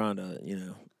still trying to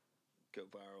go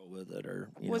viral with it or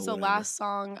Was the whatever. last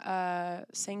song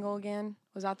single again?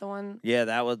 Was that the one? Yeah,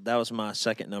 that was my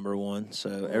second number one. So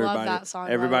Love everybody that song, by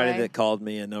the everybody way. that called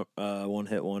me a one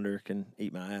hit wonder can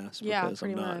eat my ass Yeah, because I'm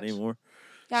pretty not much. anymore.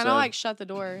 Yeah, and So- I like Shut the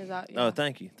Door. Is that? Yeah. Oh,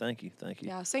 thank you.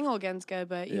 Yeah, single again's good,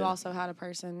 but you Yeah. also had a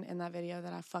person in that video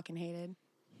that I fucking hated.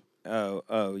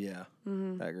 Oh yeah,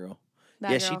 Mm-hmm. that girl.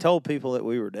 That Yeah, girl. she told people that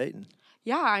we were dating.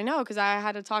 Yeah, I know, because I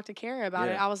had to talk to Kara about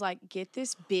it. Yeah. I was like, get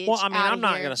this bitch Well, I mean, outta I'm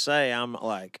not here. gonna say I'm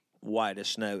like white as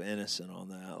snow innocent on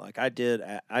that. Like I did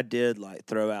like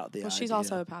throw out the Well, idea. she's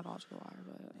also a pathological liar,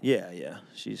 but Yeah.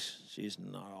 She's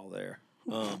not all there,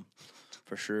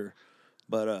 for sure.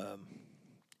 But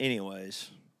anyways,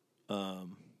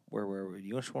 where were we?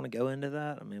 You just want to go into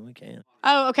that? I mean, we can.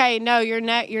 oh, okay. No, your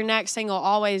next single,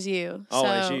 Always You.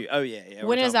 Always So, You. Oh yeah.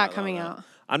 When we're is talking that about coming that. out?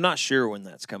 I'm not sure when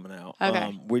that's coming out.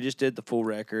 Okay. We just did the full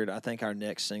record. I think our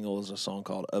next single is a song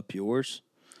called "Up Yours."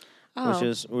 Oh.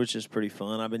 Which is pretty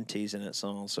fun. I've been teasing it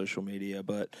some on social media,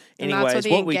 but And that's anyways, with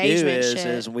the what we do engagement shit.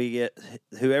 is we get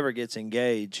whoever gets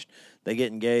engaged, they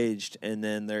get engaged, and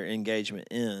then their engagement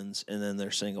ends, and then they're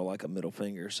single like a middle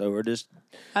finger. So we're just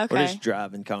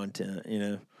driving content,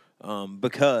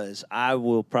 because I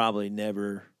will probably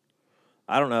never.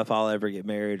 I don't know if I'll ever get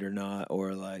married or not,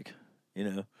 or like,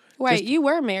 Wait, you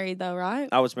were married though, right?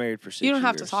 I was married for 6 years. You don't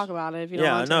have to talk about it if you don't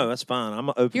want to. Yeah, no, that's fine. I'm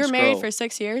an open. You were married scroll. for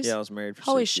 6 years? Yeah, I was married for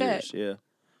Holy 6 shit. years. Yeah.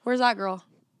 Where's that girl?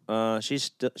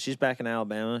 She's back in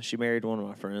Alabama. She married one of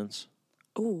my friends.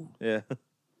 Ooh. Yeah.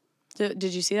 Did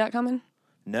you see that coming?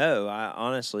 No, I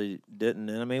honestly didn't.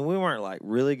 And I mean, we weren't like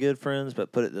really good friends,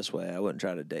 but put it this way, I wouldn't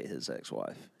try to date his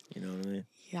ex-wife. You know what I mean?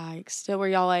 Yikes. Still, were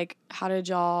y'all like, how did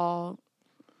y'all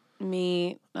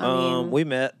meet? I mean, We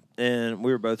met and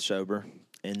we were both sober.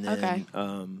 And then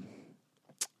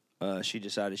Okay. she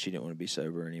decided she didn't want to be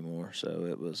sober anymore. So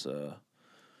it was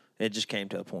it just came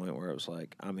to a point where it was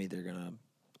like, I'm either gonna,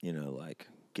 like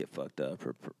get fucked up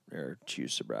or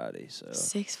choose sobriety. So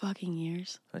 6 fucking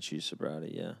years. I choose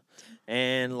sobriety, yeah.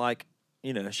 And like,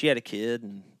 she had a kid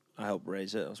and I helped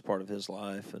raise it. It was part of his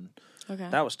life and Okay.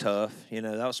 that was tough.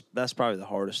 That's probably the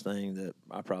hardest thing that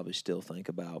I probably still think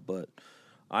about, but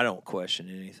I don't question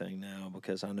anything now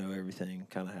because I know everything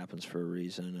kind of happens for a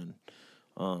reason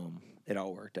and it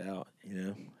all worked out,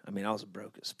 I mean, I was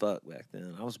broke as fuck back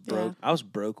then. I was broke. Yeah. I was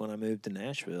broke when I moved to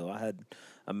Nashville. I had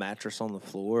a mattress on the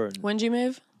floor and When'd you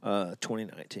move?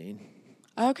 2019.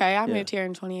 Okay, I Yeah. moved here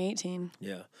in 2018.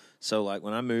 Yeah. So, like,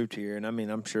 when I moved here, and I mean,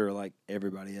 I'm sure, like,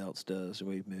 everybody else does,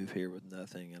 we moved here with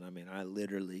nothing. And, I mean, I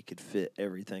literally could fit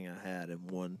everything I had in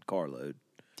one carload,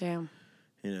 Damn.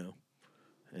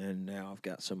 And now I've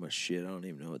got so much shit, I don't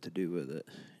even know what to do with it,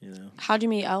 How'd you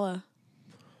meet Ella?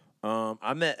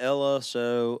 I met Ella,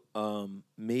 so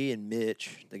me and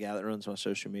Mitch, the guy that runs my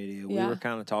social media, we Yeah. were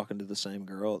kind of talking to the same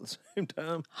girl at the same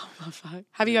time. Oh, my fuck.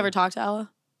 Have you ever talked to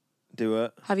Ella? Do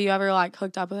what? Have you ever, like,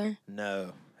 hooked up with her?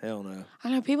 No. Hell no.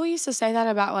 I know people used to say that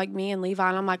about, like, me and Levi,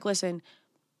 and I'm like, listen,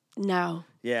 no.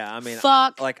 Yeah, I mean,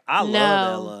 Fuck like I no.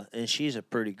 love Ella, and she's a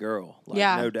pretty girl. Like,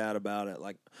 Yeah. no doubt about it.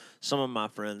 Like some of my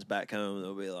friends back home,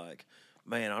 they'll be like,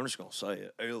 "Man, I'm just gonna say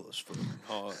it, Ella's fucking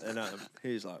hot," and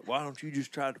he's like, "Why don't you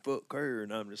just try to fuck her?"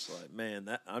 And I'm just like,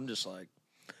 "Man, I'm just like,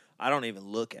 I don't even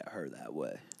look at her that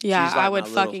way." Yeah, She's like I would my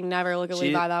little- fucking never look at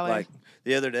Levi that way. Like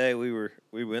the other day, we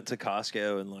went to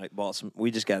Costco and like bought some. We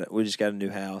just got a new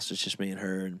house. It's just me and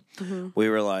her, and Mm-hmm. we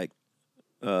were like,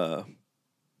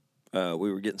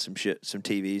 we were getting some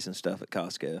TVs and stuff at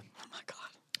Costco. Oh, my God.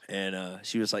 And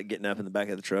she was like getting up in the back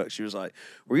of the truck. She was like,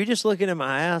 "Were you just looking at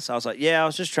my ass?" I was like, "Yeah, I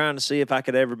was just trying to see if I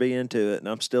could ever be into it, and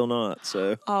I'm still not."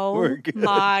 So Oh, we're good.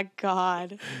 my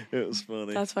God. It was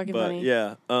funny. That's fucking but, funny.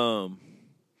 Yeah.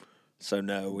 So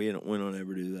no, we don't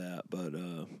ever do that. But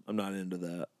I'm not into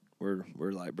that.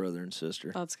 We're like brother and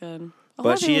sister. That's good. A But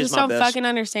lot of she people is just my don't best- fucking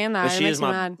understand that. But It she makes is me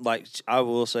my mad. like. I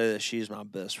will say that she's my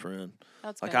best friend.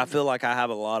 That's Like good. I feel like I have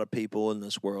a lot of people in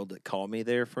this world that call me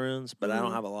their friends, but I Mm-hmm.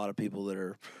 don't have a lot of people that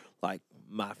are like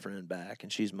my friend back,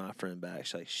 and she's my friend back.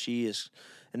 She's like she is,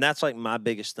 and that's like my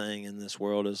biggest thing in this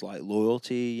world is like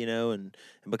loyalty, you know, and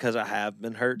because I have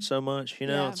been hurt so much, you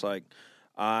know, Yeah. it's like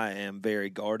I am very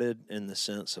guarded in the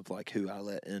sense of like who I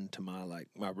let into my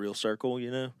real circle,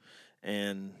 you know,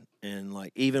 and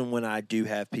like even when I do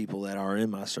have people that are in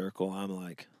my circle, I'm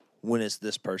like, when is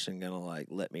this person gonna like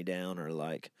let me down or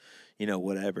like, you know,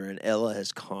 whatever. And Ella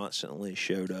has constantly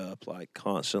showed up, like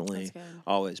constantly, That's good.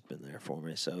 always been there for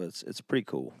me. So it's pretty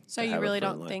cool. So to you have a really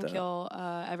friend don't like think that. you'll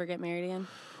ever get married again?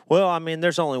 Well, I mean,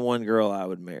 there's only one girl I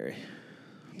would marry.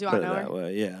 Do Put I know it that her?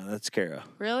 way. Yeah, that's Kara.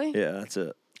 Really? Yeah, that's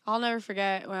it. I'll never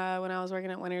forget when I was working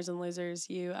at Winners and Losers,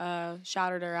 you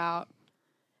shouted her out,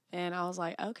 and I was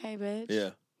like, okay, bitch.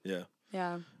 Yeah, yeah.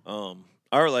 Yeah.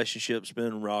 Our relationship's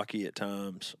been rocky at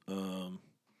times.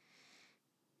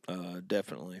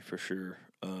 Definitely for sure.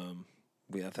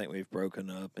 I think we've broken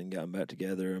up and gotten back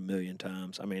together a million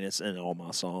times. I mean, it's in all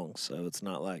my songs, so it's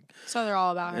not like So they're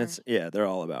all about her. they're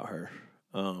all about her.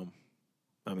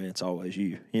 I mean, it's always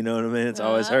you. You know what I mean? It's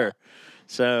always her.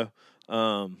 So,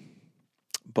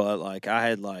 but like I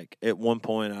had like at one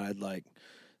point I had like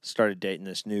started dating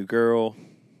this new girl,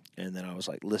 and then I was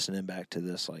like listening back to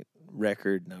this like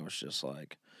record, and I was just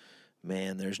like,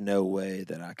 man, there's no way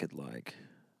that I can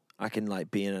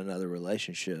like be in another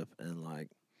relationship and like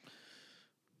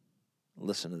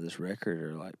listen to this record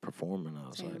or like perform. And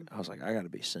I was like, I got to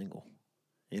be single.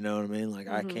 You know what I mean? Like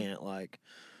I can't like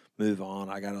move on.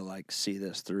 I got to like see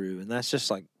this through, and that's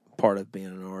just like part of being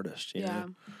an artist, you know.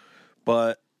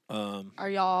 But are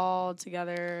y'all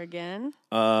together again?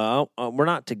 we're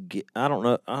not I don't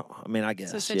know. I mean, I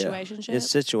guess It's a situationship? Yeah. It's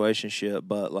situationship,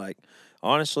 but like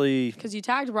honestly, Because you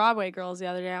tagged Broadway Girls the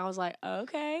other day. I was like,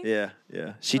 okay.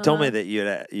 yeah. She told me that you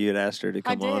had asked her to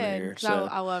come on here. So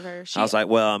I love her. I was like,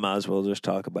 well, I might as well just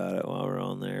talk about it while we're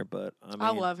on there. But I mean,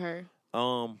 I love her.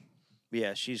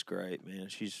 Yeah, she's great, man.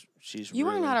 She's You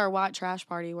really, weren't at our white trash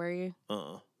party, were you?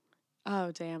 Uh-uh.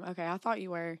 Oh, damn. Okay, I thought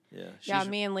you were. Yeah.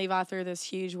 Me and Levi threw this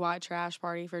huge white trash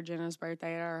party for Jenna's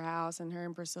birthday at our house, and her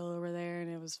and Priscilla were there, and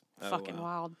it was fucking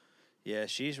wild. Yeah,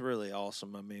 she's really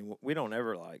awesome. I mean, we don't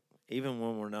ever like, even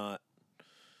when we're not,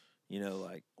 you know,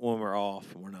 like when we're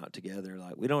off and we're not together,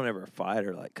 like we don't ever fight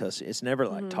or like cuss. It's never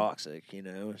like toxic, you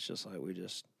know. It's just like we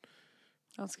just.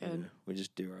 That's good. You know, we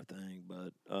just do our thing,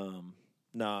 but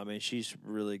no, I mean she's a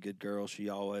really good girl. She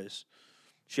always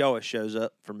shows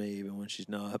up for me even when she's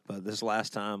not. But this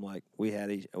last time, like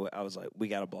I was like, we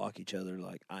got to block each other.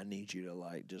 Like I need you to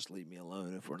like just leave me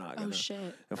alone if we're not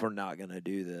gonna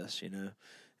do this, you know.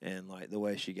 And like the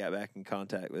way she got back in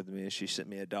contact with me is she sent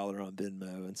me $1 on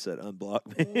Venmo and said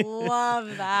unblock me.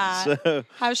 Love that. So,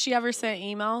 has she ever sent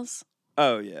emails?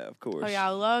 Oh yeah, of course. Oh yeah, I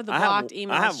love the blocked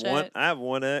email shit. I have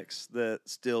one ex that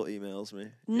still emails me.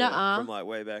 Nuh-uh. From like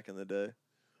way back in the day.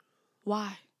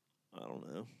 Why? I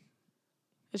don't know.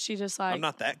 Is she just like? I'm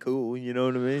not that cool, you know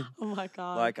what I mean? Oh my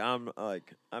god. Like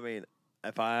I mean,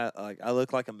 if I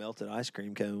look like a melted ice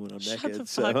cream cone when I'm naked.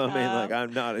 So I mean, like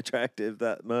I'm not attractive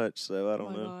that much. So I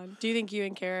don't know. God. Do you think you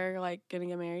and Kara are like gonna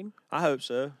get married? I hope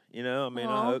so. You know, I mean,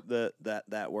 I hope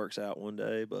that works out one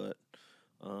day. But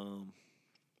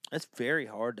it's very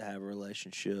hard to have a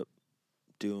relationship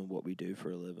doing what we do for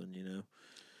a living. You know.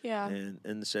 Yeah.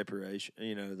 And the separation,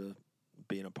 you know, the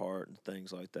being apart and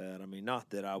things like that. I mean, not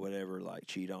that I would ever like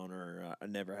cheat on her. I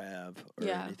never have or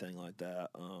anything like that.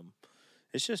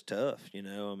 It's just tough, you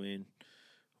know. I mean,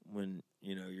 when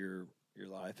you know your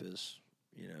life is,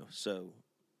 you know, so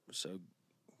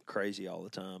crazy all the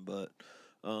time. But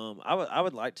I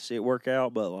would like to see it work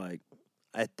out. But like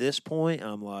at this point,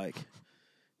 I'm like,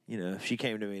 you know, if she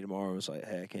came to me tomorrow and was like,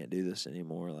 "Hey, I can't do this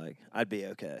anymore," like I'd be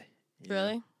okay.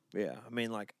 Really? Know? Yeah. I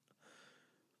mean, like.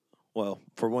 Well,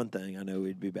 for one thing, I know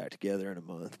we'd be back together in a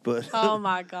month, but oh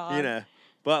my god, you know,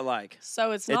 but like,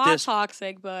 so it's not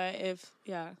toxic, but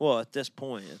well, at this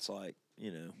point, it's like,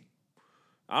 you know,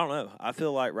 I don't know. I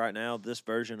feel like right now, this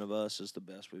version of us is the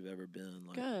best we've ever been.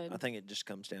 Like, good. I think it just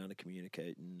comes down to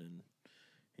communicating, and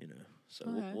you know, so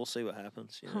we'll see what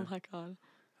happens. You know? Oh my god,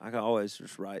 I can always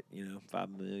just write, you know, 5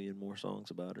 million more songs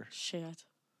about her. Shit,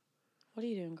 what are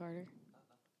you doing, Carter?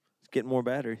 It's getting more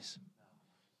batteries.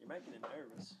 You're making it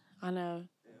nervous. I know.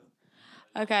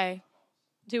 Okay.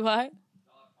 Do what?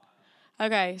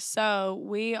 Okay, so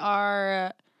we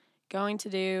are going to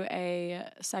do a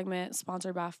segment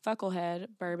sponsored by Fucklehead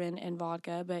Bourbon and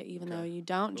Vodka, but even though you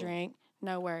don't drink,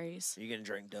 No worries. You can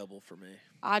drink double for me.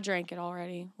 I drank it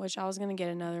already, which I was going to get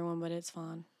another one, but it's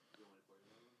fine.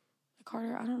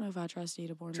 Carter, I don't know if I trust you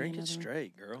to pour me another one. Drink it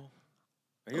straight, girl.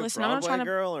 Are you Listen, a I'm not Broadway trying to-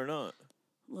 girl or not?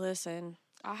 Listen,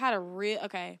 I had a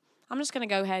okay, I'm just going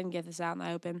to go ahead and get this out in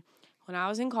the open. When I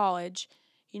was in college,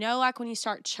 you know, like when you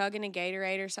start chugging a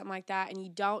Gatorade or something like that and you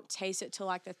don't taste it till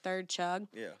like the third chug?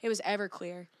 Yeah. It was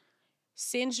Everclear.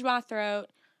 Singed my throat.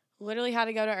 Literally had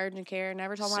to go to urgent care.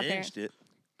 Never told my parents. Singed it.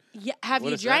 Yeah. Have What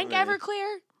you does that drank mean?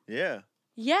 Everclear? Yeah.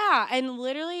 Yeah. And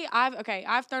literally,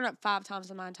 I've thrown up 5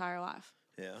 times in my entire life.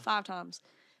 Yeah. 5 times.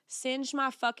 Singed my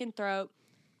fucking throat.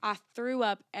 I threw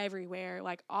up everywhere,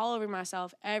 like all over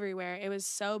myself, everywhere. It was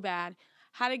so bad.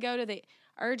 Had to go to the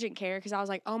urgent care because I was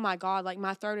like, oh my God, like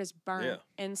my throat is burnt. Yeah.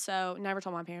 And so never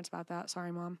told my parents about that.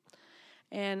 Sorry, Mom.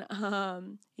 And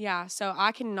yeah, so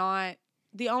I cannot,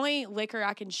 the only liquor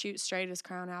I can shoot straight is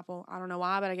Crown Apple. I don't know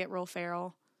why, but I get real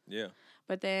feral. Yeah.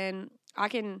 But then I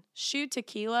can shoot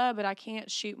tequila, but I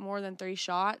can't shoot more than 3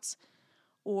 shots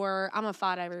or I'm going to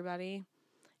fight everybody.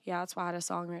 Yeah, that's why I had a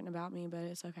song written about me, but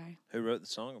it's okay. Who wrote the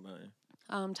song about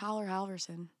you? Tyler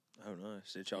Halverson. Oh,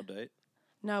 nice. Did y'all date?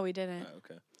 No, we didn't. Oh,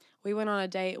 okay. We went on a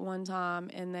date one time,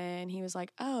 and then he was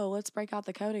like, oh, let's break out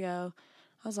the Codigo.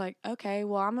 I was like, okay,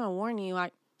 well, I'm going to warn you,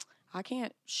 like, I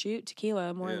can't shoot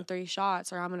tequila more than 3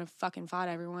 shots, or I'm going to fucking fight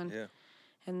everyone. Yeah.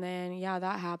 And then, yeah,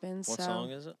 that happened. What song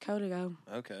is it? Codigo.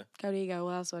 Okay. Codigo,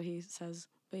 well, that's what he says.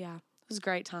 But, yeah, it was a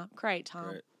great time. Great time.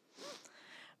 Great.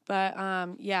 But,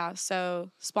 yeah, so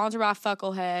sponsored by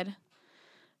Fucklehead.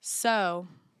 So,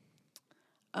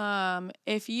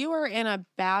 if you were in a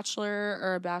Bachelor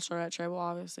or a Bachelorette show, well,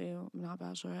 obviously I'm not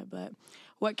Bachelorette, but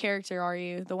what character are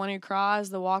you? The one who cries,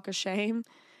 the walk of shame,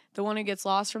 the one who gets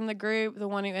lost from the group, the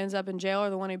one who ends up in jail, or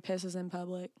the one who pisses in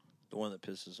public? The one that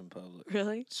pisses in public.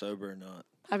 Really? Sober or not.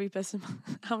 Have you pissed in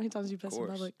How many times have you pissed in Of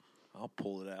course. public? I'll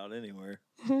pull it out anywhere.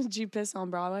 Did you piss on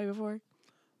Broadway before?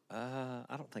 I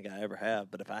don't think I ever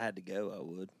have, but if I had to go, I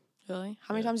would. Really?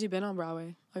 How many Yeah. times have you been on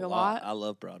Broadway? Like a lot. lot? I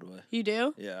love Broadway. You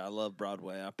do? Yeah, I love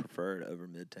Broadway. I prefer it over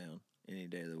Midtown any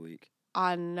day of the week.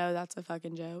 I know that's a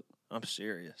fucking joke. I'm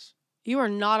serious. You are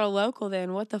not a local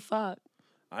then. What the fuck?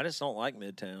 I just don't like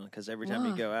Midtown because every time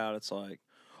you Why? go out, it's like,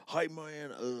 hey,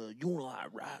 man, you want to, like,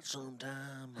 write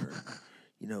sometime? Or,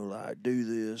 you know, like, do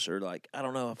this? Or, like, I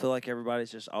don't know. I feel like everybody's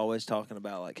just always talking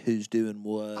about, like, who's doing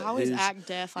what. I always act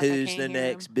deaf like I who's can't the hear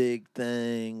next him. big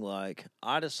thing. Like,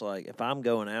 I just, like, if I'm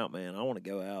going out, man, I want to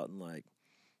go out and, like,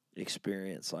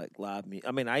 experience, like, live music.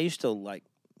 I mean, I used to, like,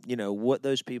 you know, what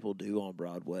those people do on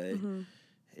Broadway Mm-hmm.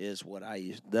 is what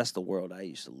that's the world I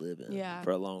used to live in Yeah.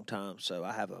 for a long time. So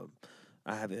I have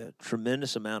a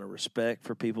tremendous amount of respect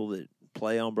for people that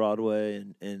play on Broadway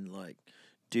and like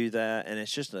do that. And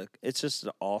it's just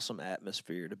an awesome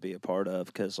atmosphere to be a part of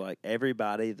because like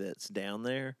everybody that's down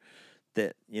there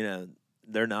that, you know,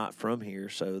 they're not from here.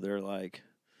 So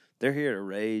they're here to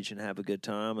rage and have a good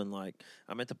time. And like,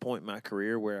 I'm at the point in my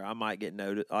career where I might get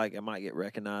I might get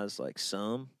recognized like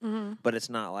some, Mm-hmm. but it's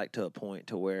not like to a point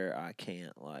to where I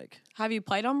can't like, Have you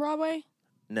played on Broadway?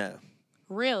 no.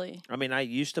 Really? I mean, I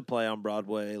used to play on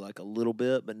Broadway like a little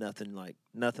bit, but nothing like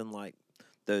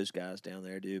those guys down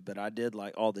there do. But I did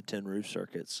like all the Tin Roof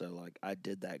circuits, so like I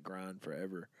did that grind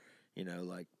forever. You know,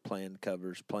 like playing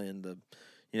covers, playing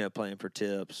for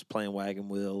tips, playing Wagon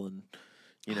Wheel, and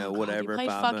you know Oh, God, you whatever played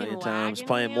 5 fucking million times,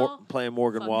 Wagon Wheel? playing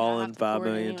Morgan Fuck yeah, I Wallen have to 5 record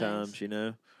it million anyways. times. You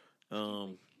know,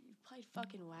 You played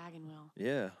fucking Wagon Wheel.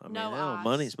 yeah. I mean, No hell, ice.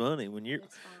 money's money. When It's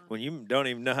fine. you don't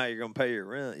even know how you're gonna pay your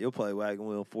rent, you'll play Wagon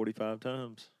Wheel 45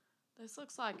 times. This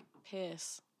looks like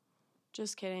piss.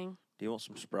 Just kidding. Do you want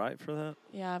some Sprite for that?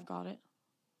 Yeah, I've got it.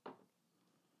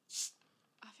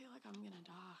 I feel like I'm gonna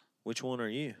die. Which one are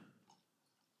you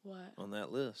What? on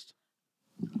that list?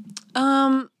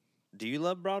 Do you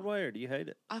love Broadway or do you hate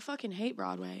it? I fucking hate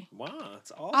Broadway. Wow,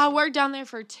 it's awesome. I worked down there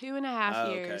for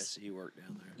 2.5 years. Okay, so you work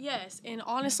down there. Yes, and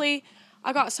honestly,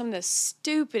 I got some of the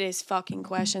stupidest fucking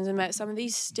questions and met some of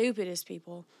these stupidest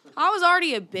people. I was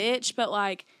already a bitch, but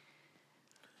like,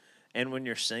 And when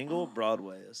you're single,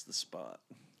 Broadway is the spot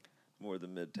more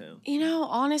than Midtown. you know,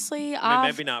 honestly, I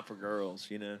mean, maybe not for girls,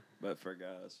 you know, but for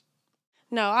guys.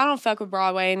 No, I don't fuck with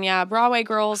Broadway. And yeah, Broadway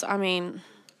girls, I mean,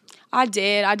 I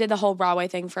did the whole Broadway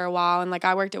thing for a while. And like,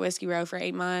 I worked at Whiskey Row for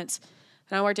 8 months.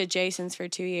 And I worked at Jason's for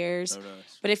 2 years. Oh,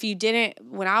 nice. But if you didn't,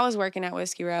 when I was working at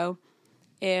Whiskey Row,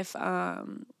 if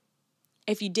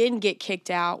you didn't get kicked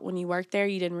out when you worked there,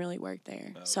 you didn't really work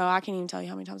there. Oh. So I can't even tell you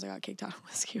how many times I got kicked out of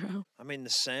Whiskey Row. I mean, the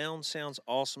sound sounds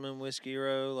awesome in Whiskey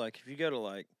Row. Like, if you go to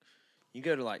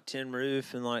like Tin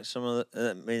Roof and like some of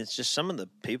the, I mean, it's just some of the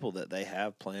people that they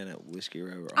have playing at Whiskey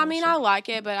Row are I mean, I awesome. like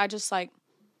it, but I just like,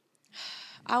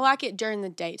 I like it during the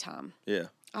daytime. Yeah.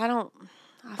 I like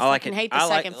fucking it. hate the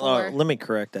second floor. Let me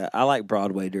correct that. I like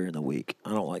Broadway during the week.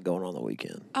 I don't like going on the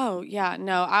weekend. Oh, yeah.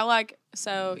 No, I like,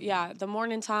 the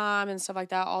morning time and stuff like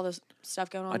that, all this stuff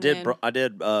going on. I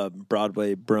did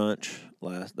Broadway brunch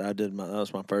that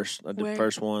was my first. I did the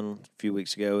first one a few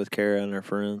weeks ago with Kara and her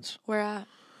friends. Where at?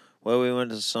 Well, we went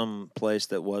to some place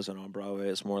that wasn't on Broadway.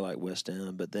 It's more like West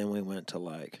End, but then we went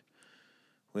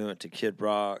to Kid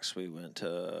Rock's. We went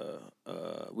to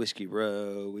Whiskey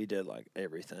Row. We did like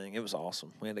everything. It was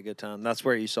awesome. We had a good time. That's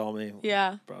where you saw me.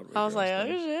 Yeah. Broadway I was like, oh,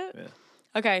 days. shit. Yeah.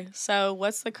 Okay, so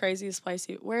where's the craziest place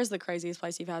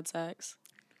you've had sex?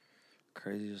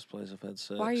 Craziest place I've had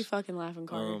sex. Why are you fucking laughing,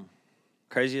 Carter?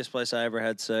 Craziest place I ever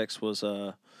had sex was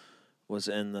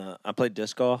in I played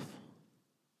disc golf.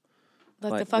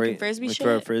 Like the fucking frisbee we shit?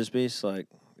 throw frisbees,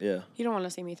 yeah. You don't want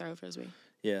to see me throw a frisbee.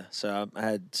 Yeah, so I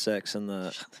had sex in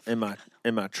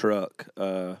my truck,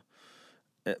 but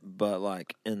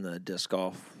like in the disc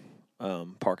golf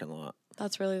parking lot.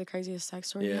 That's really the craziest sex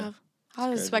story you Yeah. have? I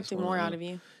was expecting more out of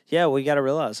you. Yeah, well, you got to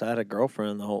realize I had a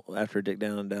girlfriend after Dick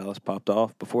Down in Dallas popped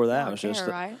off. Before that, I was just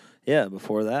right? Yeah,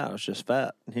 before that I was just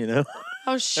fat, you know.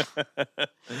 Oh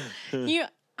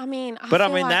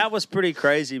that was pretty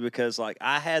crazy because like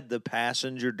I had the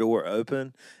passenger door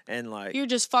open and like you're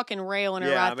just fucking railing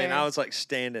her right there. I was like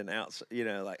standing outside,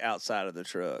 like outside of the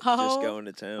truck, just going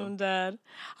to town. I'm dead.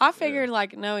 I figured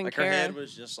like knowing like Kara, her head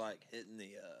was just like hitting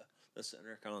the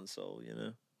center console,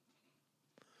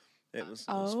 It was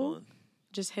fun.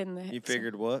 Just hitting the. You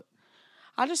figured what?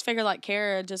 I just figured like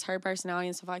Kara, just her personality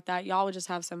and stuff like that. Y'all would just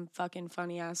have some fucking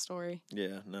funny ass story.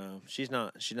 Yeah, no, she's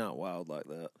not wild like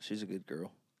that. She's a good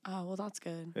girl. Oh well, that's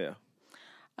good. Yeah.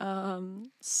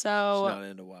 So she's not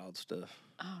into wild stuff.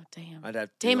 Oh damn! I'd have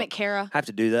to damn it, Kara. I have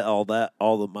to do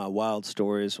all of my wild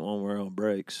stories when we're on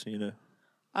breaks,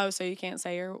 Oh, so you can't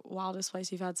say your wildest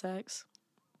place you've had sex?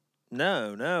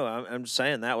 No, I'm just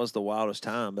saying that was the wildest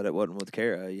time, but it wasn't with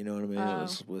Kara. You know what I mean? Oh. It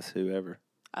was with whoever.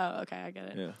 Oh, okay, I get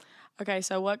it. Yeah. Okay,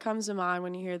 so what comes to mind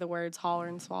when you hear the words holler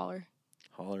and swaller?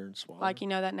 Holler and swaller. Like,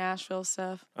 that Nashville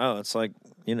stuff? Oh, it's like,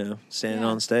 standing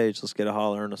on stage. Let's get a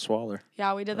holler and a swaller.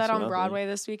 Yeah, we did that on Broadway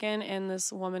this weekend, and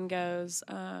this woman goes,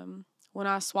 when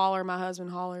I swaller, my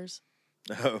husband hollers.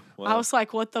 Oh, wow. I was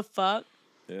like, what the fuck?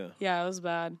 Yeah. Yeah, it was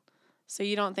bad. So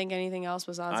you don't think anything else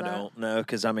besides that? I don't know,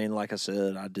 because, like I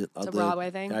said, It's a Broadway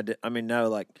thing? No,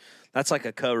 like, that's like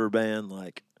a cover band,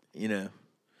 like,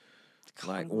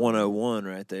 like 101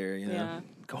 right there, Yeah.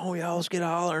 Go on, y'all, let's get a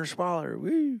holler and swaller.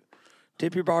 Woo.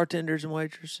 Tip your bartenders and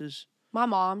waitresses. My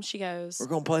mom, she goes, we're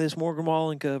going to play this Morgan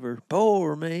Wallen cover.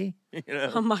 Poor me.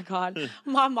 Oh, my God.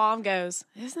 My mom goes,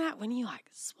 isn't that when you,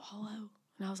 swallow?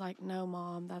 And I was like, no,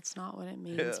 Mom, that's not what it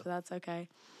means, but that's okay.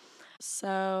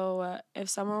 So if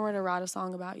someone were to write a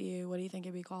song about you, what do you think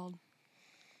it'd be called?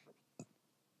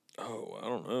 Oh, I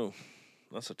don't know.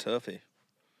 That's a toughie.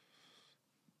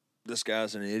 This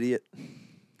guy's an idiot.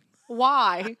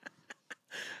 Why?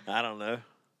 I don't know.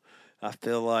 I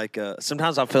feel like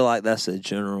sometimes I feel like that's a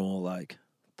general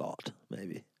thought,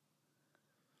 maybe.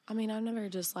 I mean, I've never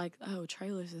just oh,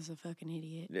 Trey Lewis is a fucking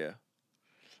idiot. Yeah.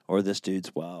 Or this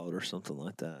dude's wild or something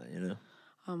like that,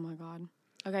 Oh my God.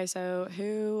 Okay, so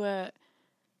who?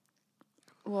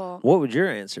 What would your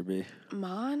answer be?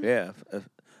 Mine? Yeah.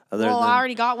 I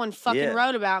already got one fucking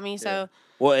wrote about me, so. Yeah.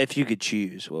 Well, if you could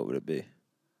choose, what would it be?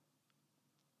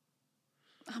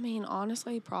 I mean,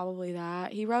 honestly, probably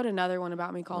that. He wrote another one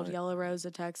about me called Yellow Rose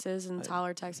of Texas, and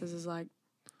Tyler, Texas is like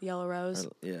Yellow Rose.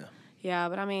 Yeah. Yeah,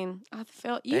 but I mean, I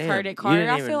feel you've heard it, Carter.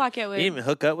 I feel like it would. You didn't even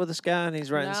hook up with this guy, and he's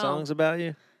writing songs about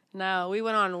you. No, we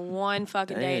went on one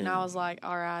fucking date, and I was like,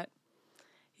 all right.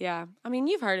 Yeah, I mean,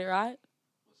 you've heard it, right?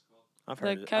 I've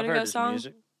heard his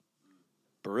music.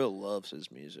 Brill loves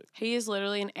his music. He is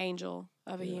literally an angel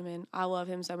of a human. I love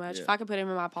him so much. If I could put him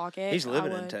in my pocket, he's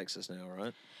living in Texas now,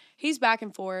 right? He's back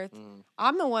and forth.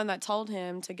 I'm the one that told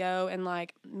him to go and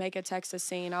make a Texas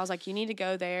scene. I was like, you need to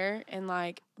go there and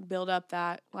build up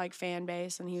that fan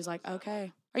base. And he was like,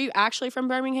 okay. Are you actually from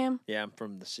Birmingham? Yeah, I'm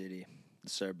from the city, the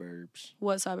suburbs.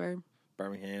 What suburb?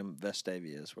 Birmingham,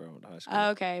 Vestavia is where I went to high school. Oh,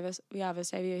 okay.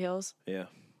 Vestavia Hills? Yeah.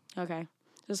 Okay.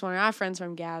 Just wondering. I have friends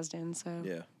from Gadsden, so.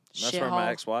 Yeah. That's where my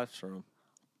ex-wife's from.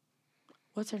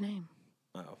 What's her name?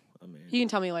 Oh, I mean. You can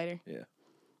tell me later. Yeah.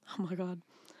 Oh, my God.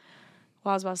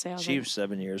 Well, I was about to say. She was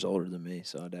 7 years older than me,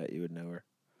 so I doubt you would know her.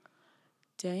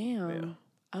 Damn.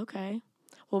 Yeah. Okay.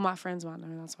 Well, my friends might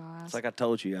know. That's why I asked. It's like I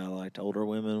told you, I liked older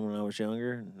women when I was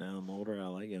younger. And now I'm older, I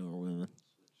like younger women.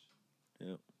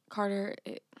 Yep. Carter,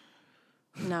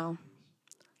 no.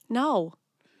 No.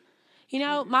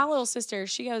 My little sister,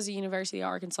 she goes to University of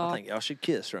Arkansas. I think y'all should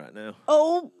kiss right now.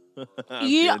 Oh,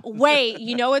 Wait,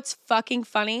 you know what's fucking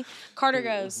funny? Carter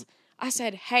goes, I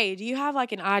said, hey, do you have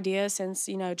like an idea since,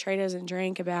 Trey doesn't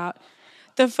drink about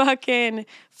the fucking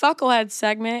Fucklehead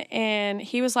segment? And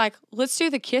he was like, let's do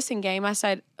the kissing game. I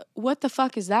said, what the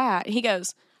fuck is that? He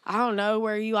goes, I don't know,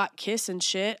 where you like kiss and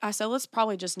shit. I said, let's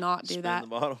probably just not do that. Spin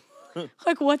the bottle.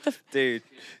 Like, what the... Dude,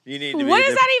 you need to be what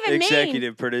does that even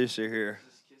executive producer here.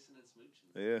 Just kissing and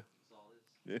smooching. Yeah. That's all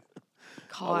it is. Yeah.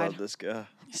 God. I love this guy.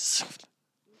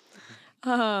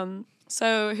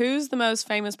 So who's the most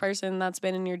famous person that's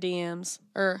been in your DMs?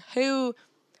 Or who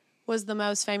was the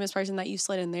most famous person that you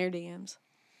slid in their DMs?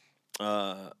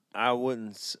 I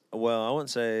wouldn't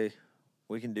say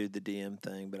we can do the DM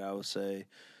thing, but I would say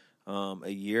a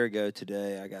year ago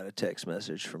today I got a text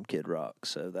message from Kid Rock,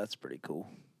 so that's pretty cool.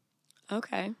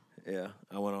 Okay. Yeah,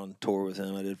 I went on tour with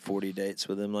him. I did 40 dates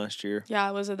with him last year. Yeah,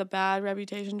 was it the Bad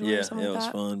Reputation tour or something it like was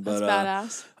that? fun.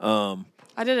 That's but badass.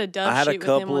 I did a dub I had a shoot with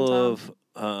him one couple time.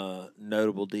 of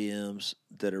notable DMs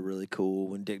that are really cool.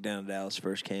 When Dick Down in Dallas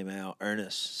first came out,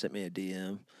 Ernest sent me a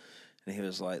DM, and he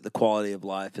was like, the quality of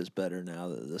life is better now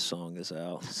that this song is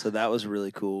out. So that was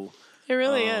really cool. It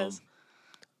really is.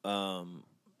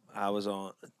 I was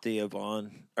on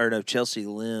Chelsea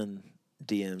Lynn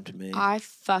DM'd me. I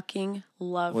fucking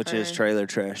love which her. is Trailer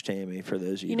Trash Tammy, for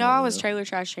those of you You know, I was Trailer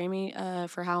Trash Tammy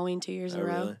for Halloween 2 years in a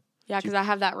row. Really? Yeah, because I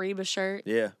have that Reba shirt.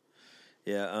 Yeah.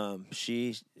 Yeah,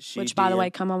 she Which, by the way,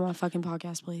 come on my fucking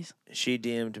podcast, please. She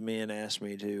DM'd me and asked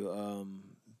me to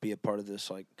be a part of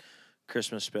this like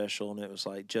Christmas special, and it was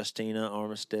like Justina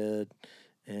Armistead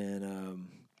and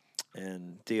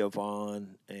Theo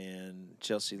Vaughn and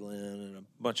Chelsea Lynn and a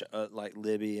bunch of like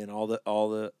Libby and all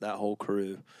that whole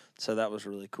crew. So that was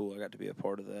really cool. I got to be a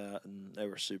part of that, and they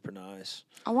were super nice.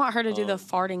 I want her to do the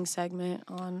farting segment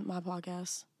on my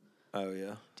podcast. Oh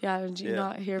yeah. Yeah, did you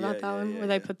not hear about that one? Where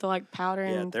they put the like powder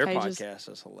in their pages?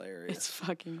 podcast is hilarious. It's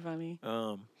fucking funny.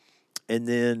 And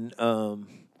then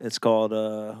it's called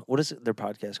what is it? Their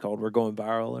podcast called? We're Going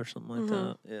Viral or something like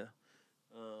that. Yeah.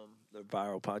 The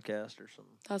Viral podcast or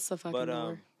something. That's the fucking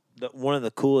number. One of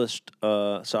the coolest.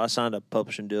 So I signed a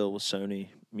publishing deal with Sony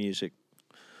Music.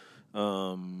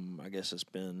 I guess it's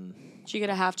been. Did you get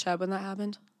a half chub when that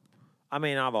happened? I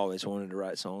mean, I've always wanted to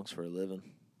write songs for a living.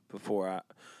 Because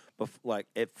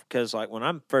when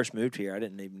I first moved here, I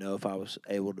didn't even know if I was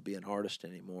able to be an artist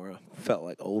anymore. I felt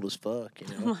like old as fuck, you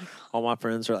know. All my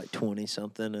friends are like 20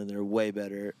 something, and they're way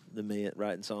better than me at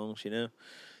writing songs, you know.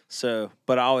 So,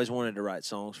 but I always wanted to write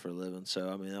songs for a living. So,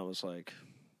 I mean, that was like,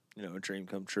 you know, a dream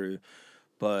come true.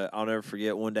 But I'll never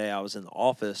forget one day I was in the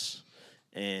office,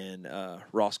 and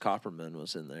Ross Copperman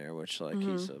was in there, which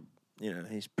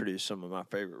he's produced some of my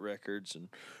favorite records and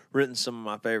written some of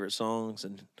my favorite songs.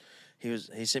 And he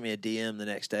sent me a DM the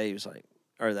next day. He was like,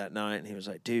 or that night, and he was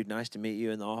like, dude, nice to meet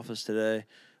you in the office today.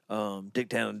 Dick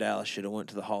Down in Dallas should have went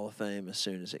to the Hall of Fame as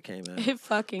soon as it came out. It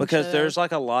fucking because should. There's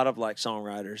like a lot of like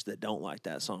songwriters that don't like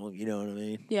that song. You know what I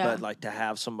mean? Yeah. But like to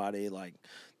have somebody like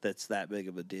that's that big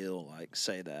of a deal like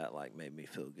say that like made me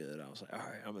feel good. I was like, all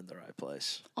right, I'm in the right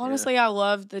place. Honestly, I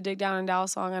love the Dick Down in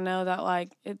Dallas song. I know that like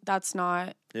that's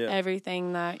not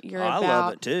everything that you're about. I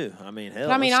love it too. I mean, hell,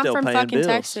 but, I mean, I'm from fucking bills,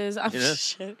 Texas. I'm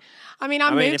shit. I mean,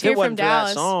 I moved if here it wasn't from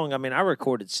Dallas. For that song, I mean, I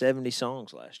recorded 70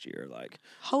 songs last year. Like,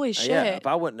 holy shit! Yeah, if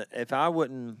I wouldn't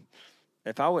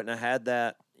have had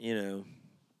that, you know,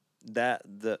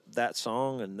 that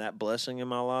song and that blessing in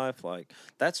my life, like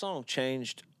that song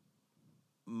changed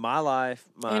my life,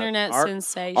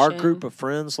 sensation, our group of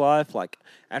friends' life. Like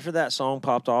after that song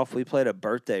popped off, we played a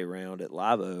birthday round at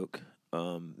Live Oak.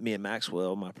 Me and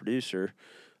Maxwell, my producer.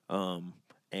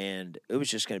 And it was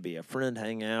just going to be a friend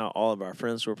hangout. All of our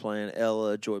friends were playing.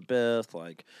 Ella, Joy Beth,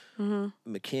 like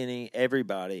McKinney,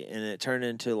 everybody. And it turned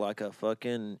into like a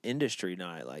fucking industry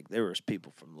night. Like there was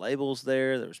people from labels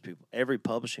there. There was people, every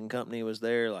publishing company was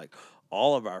there. Like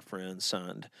all of our friends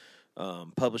signed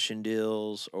publishing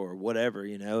deals or whatever,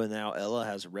 you know. And now Ella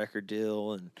has a record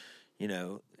deal. And, you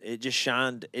know, it just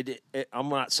shined. I'm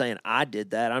not saying I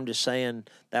did that. I'm just saying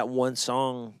that one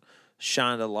song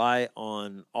shined a light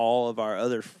on all of our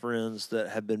other friends that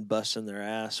have been busting their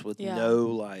ass with no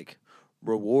like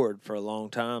reward for a long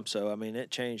time. So I mean,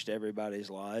 it changed everybody's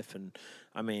life. And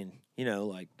I mean, you know,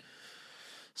 like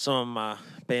some of my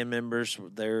band members,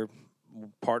 their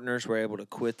partners were able to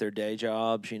quit their day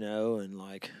jobs, you know, and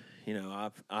like, you know,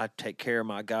 I take care of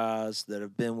my guys that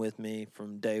have been with me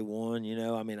from day one, you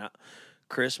know. I mean,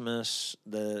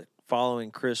 the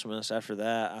following Christmas after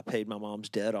that, I paid my mom's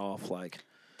debt off. Like,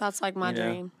 that's like my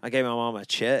dream. I gave my mom a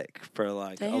check for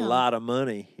like a lot of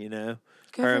money, you know.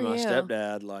 Her and my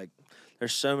stepdad, like,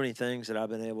 there's so many things that I've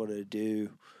been able to do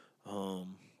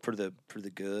for the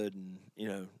good,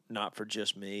 and not for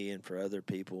just me and for other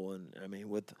people. And I mean,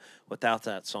 without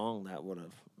that song, that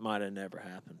might have never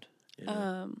happened.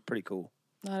 Pretty cool.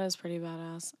 That is pretty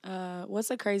badass. What's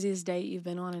the craziest date you've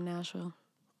been on in Nashville?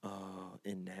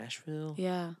 In Nashville?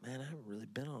 Yeah. Man, I haven't really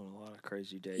been on a lot of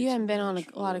crazy dates. You haven't been on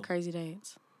a lot of crazy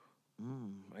dates.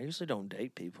 I usually don't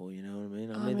date people, you know what I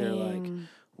mean? I mean, they're like,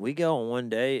 we go on one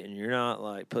date and you're not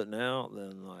like putting out,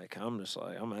 then like, I'm just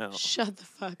like, I'm out. Shut the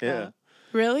fuck up.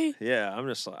 Really? Yeah, I'm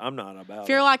just like, I'm not about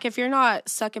if you're not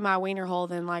sucking my wiener hole,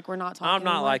 then like, we're not talking I'm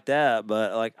not anymore. like that,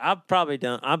 but like,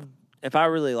 if I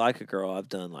really like a girl, I've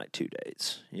done like 2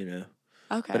 dates,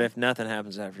 Okay. But if nothing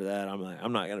happens after that, I'm like,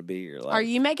 I'm not going to be your like. Are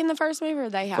you making the first move or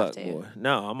they have fuck to? Boy.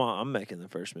 No, I'm making the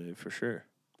first move for sure.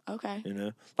 Okay.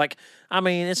 Like, I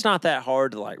mean, it's not that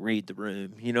hard to like read the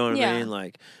room. You know what I mean?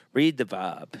 Like, read the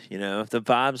vibe. If the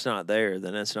vibe's not there,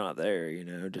 then it's not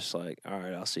there. Just like, all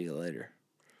right, I'll see you later.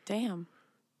 Damn.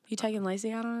 You taking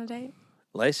Lacey out on a date?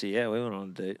 Lacey, yeah, we went on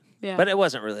a date. Yeah. But it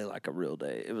wasn't really like a real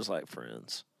date. It was like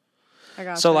friends. I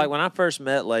got So, like, when I first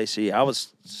met Lacey, I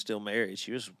was still married.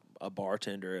 She was a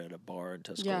bartender at a bar in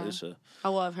Tuscaloosa. Yeah. I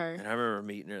love her. And I remember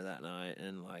meeting her that night,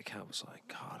 and like I was like,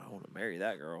 God, I want to marry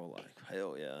that girl. Like,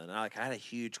 hell yeah. And I had a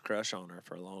huge crush on her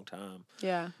for a long time.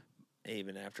 Yeah.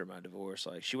 Even after my divorce,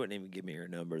 like she wouldn't even give me her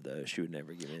number though. She would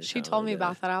never give me. She told me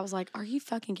about that. I was like, "Are you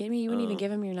fucking kidding me? You wouldn't even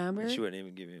give him your number?" She wouldn't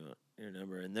even give me your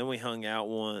number. And then we hung out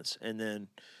once, and then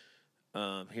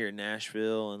here in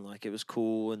Nashville, and like it was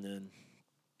cool, and then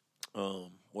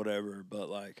whatever. But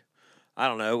like, I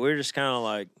don't know. We're just kind of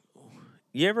like,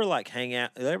 you ever like hang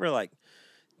out? You ever like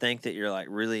think that you're like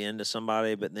really into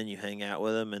somebody, but then you hang out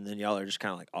with them, and then y'all are just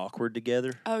kind of like awkward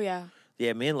together? Oh yeah.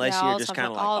 Yeah, me and Lacey are just kind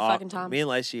of like all the fucking time. Me and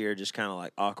Lacey are just kind of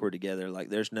like awkward together. Like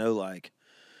there's no like,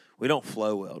 we don't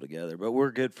flow well together, but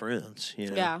we're good friends.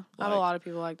 Yeah, I have a lot of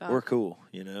people like that. We're cool.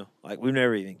 Like we've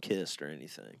never even kissed or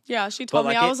anything. Yeah, she told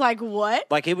me. I was like, what?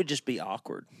 Like it would just be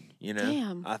awkward.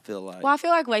 Damn. I feel like. Well, I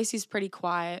feel like Lacey's pretty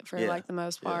quiet for like the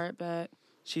most part, but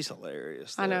she's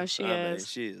hilarious. Though. I know she is.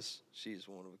 She's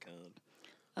one of a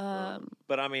kind.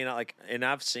 But I mean, like, and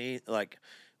I've seen like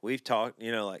we've talked.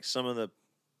 Like some of the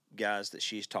guys that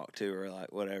she's talked to or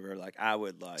like whatever, like I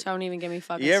would like. Don't even get me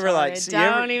fucking you ever started. like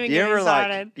Don't even get me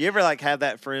started. You ever like have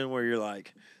that friend where you're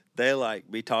like they like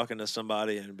be talking to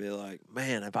somebody and be like,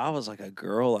 man, if I was like a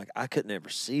girl, like I could never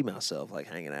see myself like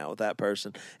hanging out with that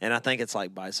person. And I think it's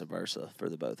like vice versa for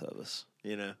the both of us,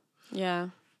 Yeah.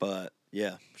 But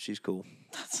yeah, she's cool.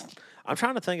 I'm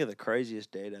trying to think of the craziest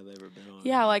date I've ever been on.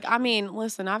 Yeah, like I mean,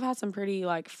 listen, I've had some pretty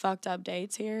like fucked up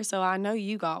dates here, so I know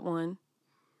you got one.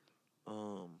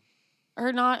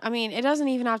 Or not. I mean, it doesn't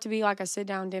even have to be like a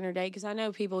sit-down dinner date because I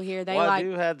know people here, they I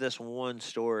do have this one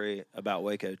story about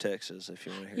Waco, Texas, if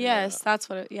you want to hear Yes, that. that's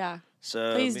what yeah.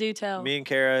 So please do tell. Me and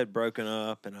Kara had broken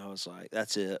up, and I was like,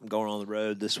 that's it. I'm going on the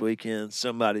road this weekend.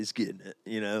 Somebody's getting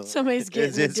it, Somebody's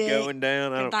getting it's going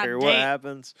down. I don't care what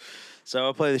happens. So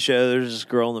I play the show. There's this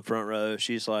girl in the front row.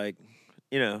 She's like,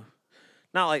 not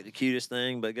like the cutest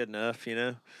thing, but good enough,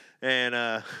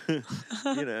 And,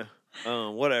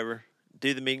 whatever.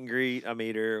 Do the meet and greet. I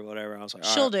meet her or whatever. I was like,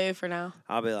 she'll do for now.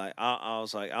 I'll be like, I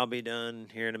was like, I'll be done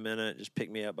here in a minute. Just pick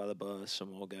me up by the bus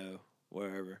and we'll go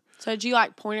wherever. So did you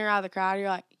like point her out of the crowd? You're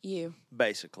like, you.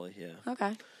 Basically, yeah.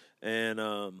 Okay. And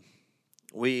I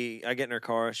get in her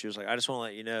car. She was like, I just want to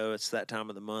let you know it's that time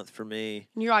of the month for me.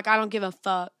 And you're like, I don't give a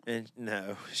fuck. And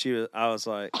no, she was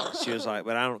like,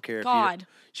 but I don't care. God.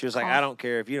 She was like, I don't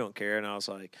care if you don't care. And I was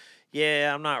like,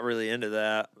 yeah, I'm not really into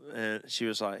that. And she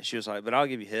was like, but I'll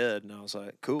give you head. And I was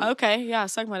like, cool. Okay, yeah,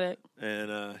 suck my dick.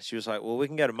 And she was like, well, we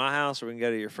can go to my house or we can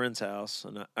go to your friend's house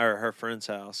or her friend's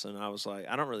house. And I was like,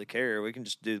 I don't really care. We can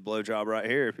just do the blowjob right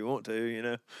here if you want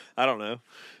to, I don't know.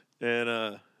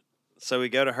 And so we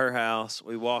go to her house.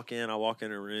 We walk in. I walk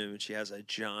in her room, and she has a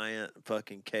giant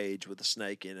fucking cage with a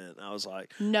snake in it. And I was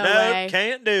like, no way.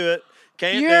 Can't do it.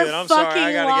 Can't do it. I'm sorry.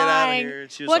 I got to get out of here.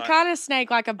 And she was what like, kind of snake?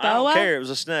 Like a boa? I don't care. It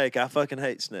was a snake. I fucking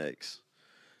hate snakes.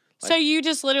 So you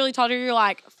just literally told her, you're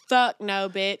like, fuck no,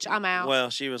 bitch. I'm out.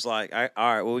 Well, she was like, all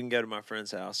right, well, we can go to my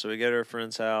friend's house. So we go to her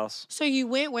friend's house. So you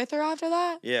went with her after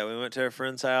that? Yeah, we went to her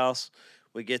friend's house.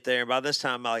 We get there, and by this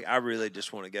time, I really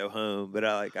just want to go home. But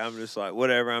I'm just like,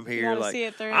 whatever. I'm here. Like, see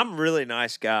it through. I'm a really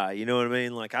nice guy. You know what I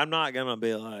mean? Like, I'm not gonna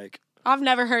be like. I've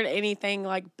never heard anything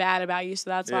like bad about you,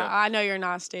 so that's why I know you're a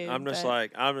nice dude. I'm just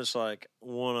like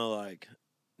want to like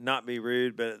not be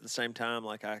rude, but at the same time,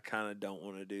 like I kind of don't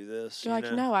want to do this. You're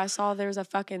like, no, I saw there was a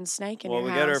fucking snake in your house.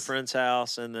 Well, we go to her friend's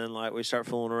house, and then like we start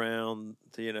fooling around.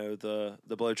 The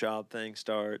blowjob thing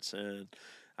starts, and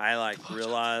I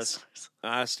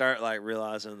start like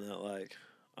realizing that like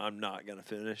I'm not gonna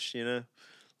finish,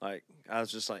 Like, I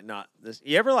was just like, not this.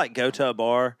 You ever like go to a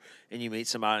bar and you meet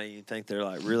somebody and you think they're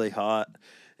like really hot,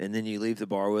 and then you leave the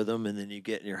bar with them, and then you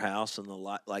get in your house and the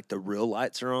light, like the real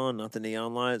lights are on, not the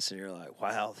neon lights, and you're like,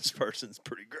 wow, this person's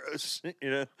pretty gross, you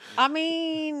know? I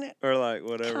mean, Or like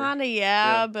whatever. kind of,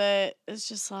 yeah, but it's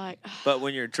just like. But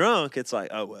when you're drunk, it's like,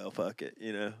 oh well, fuck it,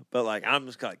 you know. But like, I'm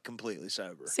just like completely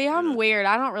sober. See, you I'm know? weird.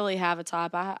 I don't really have a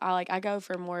type. I go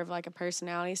for more of like a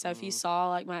personality. So Mm-hmm. if you saw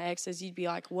like my exes, you'd be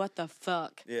like, "What the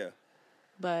fuck?" Yeah.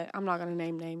 But I'm not gonna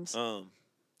name names.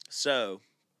 So,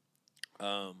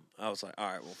 I was like,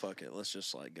 all right, well, fuck it, let's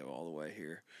just like go all the way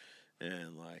here,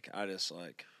 and like, I just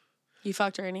like. You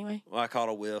fucked her anyway? Well, I caught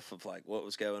a whiff of like what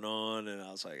was going on, and I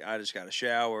was like, I just got a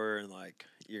shower, and like,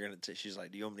 she's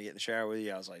like, do you want me to get in the shower with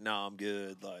you? I was like, no, I'm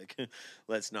good. Like,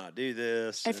 let's not do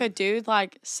this. If a dude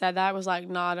like said that, was like,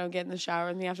 "Nah, don't get in the shower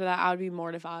with me," after that, I would be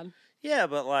mortified. Yeah,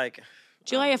 but like,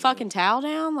 Did you lay a fucking towel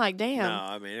down? Like, damn.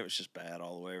 No, I mean, it was just bad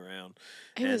all the way around.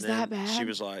 It was that bad? She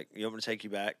was like, you want me to take you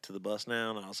back to the bus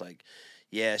now? And I was like,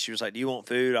 yeah. She was like, do you want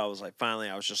food? I was like, finally,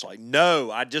 I was just like,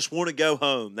 no, I just want to go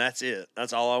home. That's it.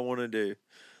 That's all I want to do.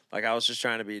 Like, I was just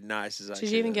trying to be nice as I could.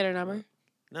 Did you even get her number?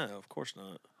 No, of course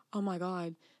not. Oh my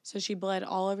God. So she bled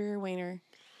all over your wiener.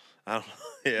 I don't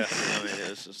Yeah. I mean, it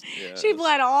was just, yeah. She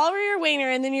bled all over your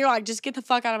wiener, and then you're like, just get the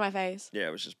fuck out of my face. Yeah,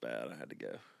 it was just bad. I had to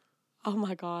go. Oh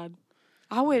my God.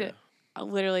 I would,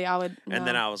 literally, I would. And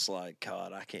then I was like,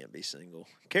 God, I can't be single.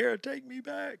 Kara, take me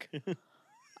back.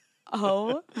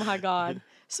 Oh my God.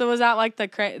 So was that like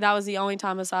that was the only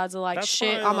time besides the like That's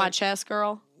shit probably, on my like- chest,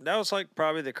 girl? That was like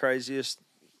probably the craziest,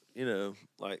 you know,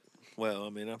 like, well, I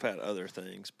mean, I've had other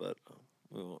things, but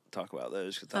we won't talk about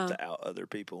those because I have to out other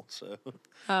people. So, Oh,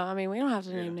 I mean, we don't have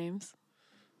to name names.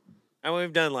 and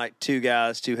we've done like two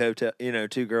guys, two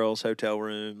girls, hotel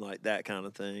room, like that kind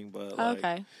of thing. But like,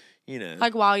 Okay. you know,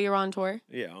 Like while you're on tour?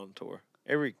 yeah, on tour,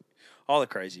 all the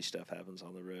crazy stuff happens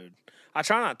on the road. I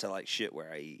try not to like shit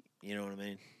where I eat. You know what I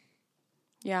mean?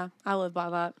 Yeah, I live by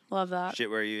that. Love that.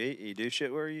 Shit where you eat. You do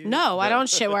shit where you eat? No, I don't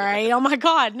shit where I eat. Oh my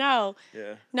God, no.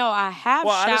 Yeah. No, I have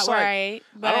Well, I shat just, where like, I ate.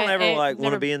 But I don't ever it like want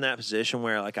never- to be in that position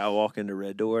where like I walk into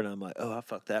Red Door and I'm like, oh, I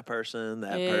fucked that person,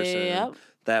 Yep.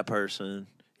 that person.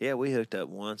 Yeah, we hooked up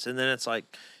once, and then it's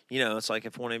like, you know, it's like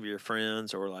if one of your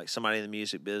friends or like somebody in the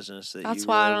music business that That's you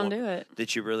why I really don't do it.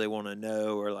 that you really want to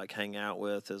know or like hang out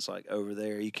with is like over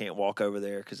there. You can't walk over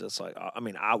there because it's like, I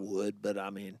mean, I would, but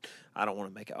I mean, I don't want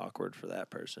to make it awkward for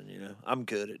that person. You know, I'm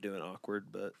good at doing awkward,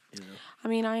 but you know, I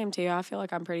mean, I am too. I feel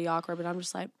like I'm pretty awkward, but I'm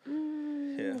just like, Yeah.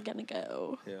 I'm gonna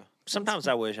go. yeah. Sometimes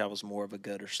I wish I was more of a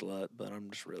gutter slut, but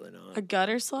I'm just really not. A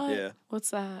gutter slut? Yeah.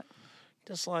 What's that?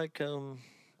 Just like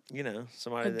you know,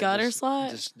 somebody A that gutter just, slut?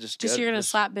 Just Just you're gonna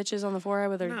slap bitches on the forehead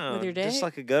with your dick? just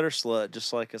like a gutter slut,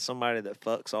 just like somebody that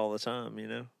fucks all the time. You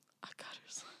know. A gutter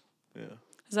slut. Yeah.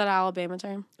 Is that an Alabama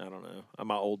term? I don't know.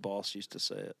 My old boss used to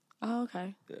say it. Oh,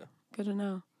 okay. Yeah. Good to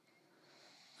know.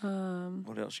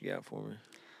 What else you got for me?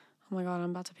 Oh my God,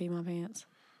 I'm about to pee my pants.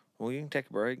 Well, you can take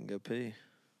a break and go pee.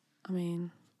 I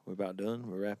mean, We're about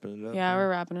done. We're wrapping it up. yeah, we're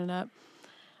wrapping it up.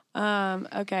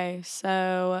 Okay,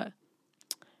 so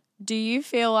do you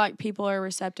feel like people are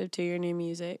receptive to your new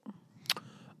music?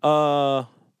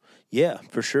 Yeah,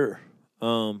 for sure.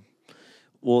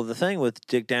 Well, the thing with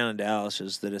Dick Down in Dallas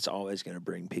is that it's always going to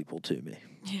bring people to me.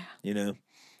 Yeah. You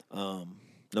know,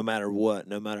 no matter what,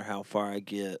 no matter how far I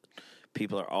get,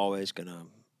 people are always going to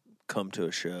come to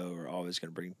a show or always going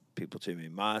to bring people to me.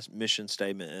 My mission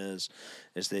statement is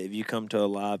that if you come to a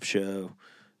live show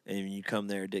and you come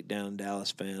there, Dick Down in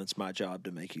Dallas fan, it's my job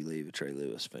to make you leave a Trey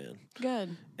Lewis fan.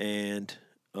 Good. And,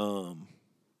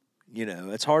 you know,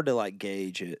 it's hard to like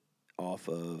gauge it off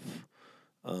of,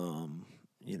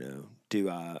 you know, do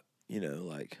I, you know,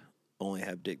 like only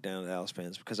have Dick Down in Dallas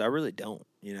fans, because I really don't.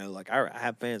 You know, like I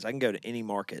have fans. I can go to any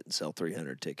market and sell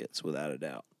 300 tickets without a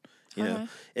doubt. You know,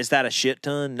 is that a shit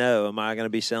ton? No. Am I going to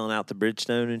be selling out the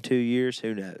Bridgestone in 2 years?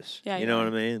 Who knows? Yeah, you know what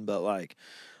I mean? But like,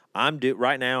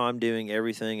 right now I'm doing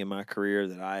everything in my career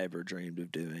that I ever dreamed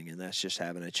of doing, and that's just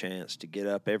having a chance to get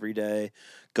up every day,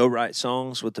 go write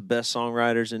songs with the best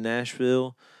songwriters in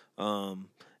Nashville,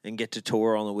 and get to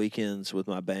tour on the weekends with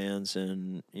my bands,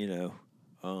 and you know,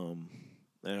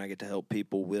 and I get to help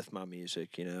people with my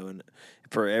music, you know, and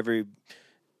for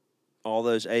all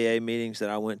those AA meetings that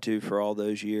I went to for all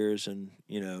those years, and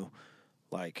you know,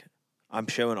 like, I'm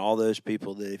showing all those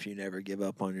people that if you never give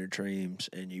up on your dreams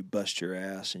and you bust your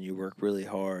ass and you work really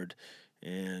hard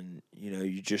and, you know,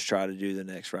 you just try to do the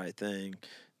next right thing,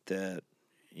 that,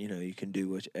 you know, you can do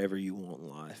whatever you want in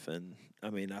life. And, I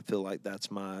mean, I feel like that's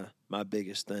my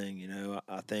biggest thing, you know.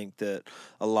 I think that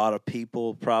a lot of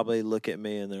people probably look at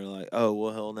me and they're like, oh,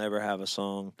 well, he'll never have a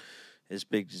song as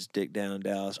big as Dick Down in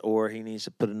Dallas, or he needs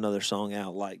to put another song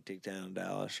out like Dick Down in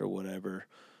Dallas or whatever.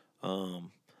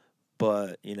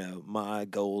 But my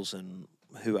goals and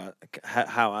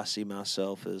how I see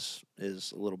myself is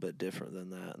a little bit different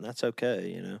than that, and that's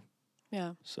okay.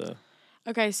 Yeah. So.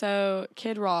 Okay, so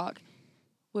Kid Rock,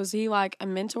 was he like a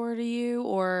mentor to you,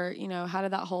 or how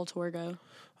did that whole tour go?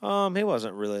 He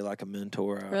wasn't really like a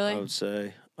mentor. Really? I would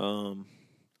say.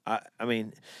 I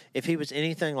mean, if he was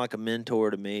anything like a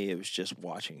mentor to me, it was just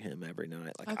watching him every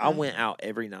night. Like I Okay. went out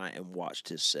every night and watched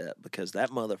his set because that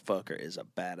motherfucker is a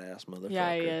badass motherfucker.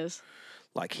 Yeah, he is.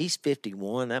 Like he's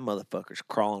 51. That motherfucker's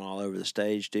crawling all over the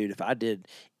stage, dude. If I did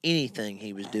anything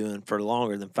he was doing for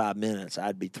longer than 5 minutes,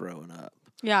 I'd be throwing up.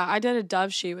 Yeah, I did a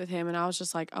Dove shoot with him, and I was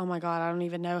just like, oh my God, I don't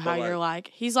even know how But, you're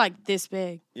like, he's like this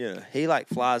big. Yeah, he like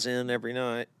flies in every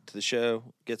night to the show,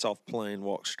 gets off the plane,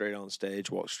 walks straight on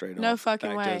stage, walks straight No off fucking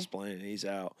back way. to his plane, and he's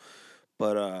out.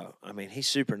 But I mean, he's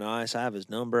super nice. I have his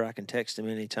number. I can text him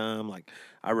anytime. Like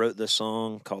I wrote this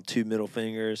song called Two Middle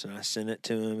Fingers, and I sent it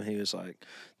to him. He was like,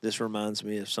 "This reminds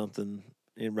me of something."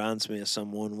 It reminds me of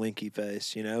someone winky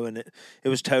face, and it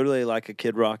was totally like a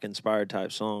Kid Rock inspired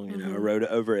type song. I wrote it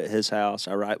over at his house.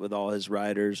 I write with all his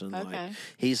writers, and like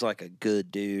he's like a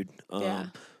good dude. Yeah.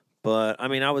 But I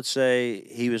mean, I would say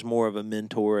he was more of a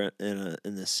mentor in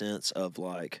the sense of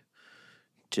like,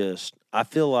 just I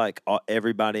feel like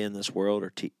everybody in this world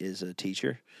is a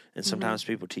teacher, and sometimes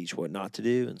people teach what not to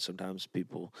do, and sometimes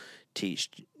people teach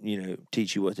you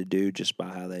what to do just by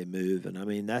how they move. And I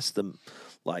mean, that's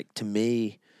to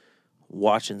me,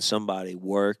 watching somebody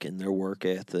work and their work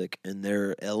ethic and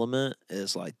their element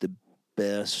is like the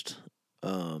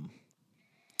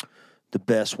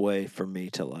best way for me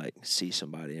to like see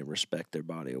somebody and respect their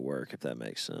body of work, if that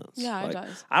makes sense. Yeah, like, it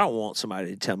does. I don't want somebody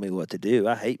to tell me what to do.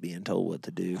 I hate being told what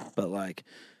to do. But like,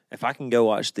 if I can go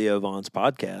watch Theo Vaughn's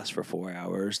podcast for 4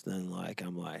 hours, then like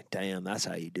I'm like, damn, that's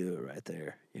how you do it right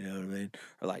there. You know what I mean?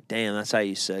 Or like, damn, that's how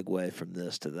you segue from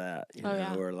this to that.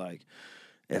 Yeah. Or like,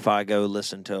 if I go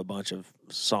listen to a bunch of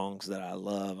songs that I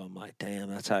love, I'm like, damn,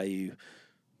 that's how you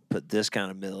put this kind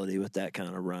of melody with that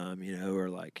kind of rhyme. Or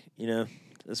like,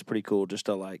 it's pretty cool just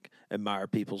to like admire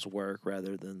people's work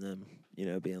rather than them,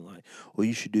 being like, well,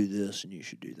 you should do this and you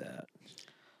should do that.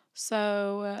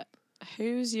 So,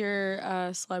 who's your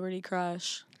celebrity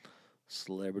crush?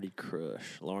 Celebrity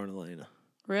crush, Lauren Elena.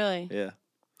 Really? Yeah.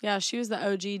 Yeah, she was the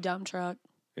OG dump truck.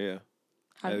 Yeah.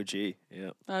 OG. Yeah.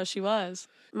 Oh, she was.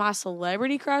 My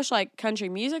celebrity crush, like country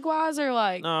music wise, or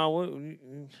like? No,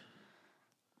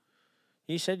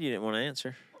 you said you didn't want to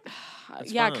answer.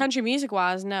 That's fine. Country music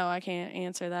wise, no, I can't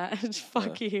answer that.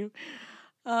 Fuck you.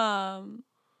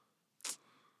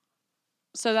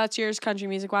 So that's yours, country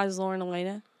music wise, is Lauren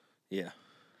Elena? Yeah.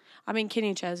 I mean,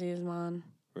 Kenny Chesney is mine.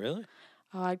 Really?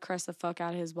 Oh, I'd crest the fuck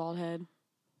out of his bald head.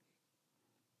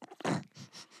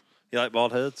 You like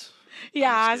bald heads?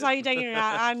 Yeah, I saw you taking it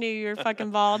out. I knew you were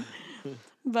fucking bald.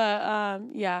 But,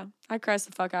 yeah, I'd crest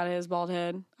the fuck out of his bald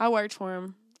head. I worked for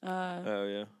him. Oh,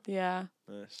 yeah. Yeah.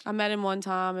 Nice. I met him one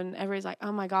time, and everybody's like,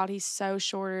 oh, my God, he's so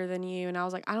shorter than you. And I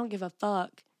was like, I don't give a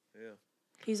fuck. Yeah.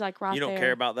 He's like right there. You don't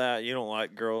care about that? You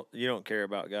don't care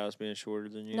about guys being shorter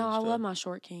than you? No, I love my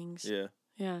short kings. Yeah.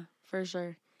 Yeah, for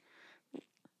sure.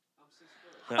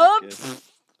 Oh!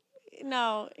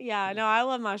 No, I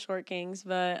love my short kings,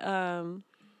 but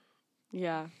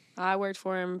yeah, I've worked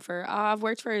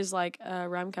for his like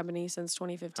rum company since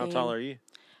 2015. How tall are you?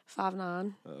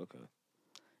 5'9". Oh, okay.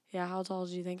 Yeah, how tall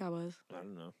did you think I was? I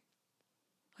don't know.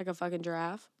 Like a fucking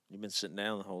giraffe? You've been sitting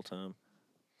down the whole time.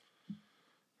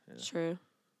 Yeah. True.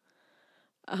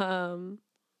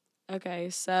 Okay,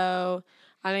 so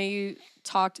I know you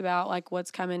talked about like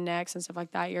what's coming next and stuff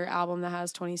like that. Your album that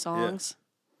has 20 songs,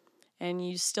 and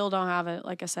you still don't have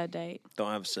a set date.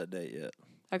 Don't have a set date yet.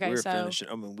 Okay, We're so finishing.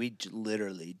 I mean, we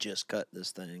literally just cut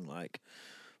this thing like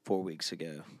 4 weeks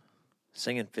ago.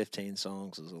 Singing 15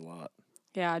 songs is a lot.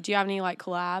 Yeah. Do you have any like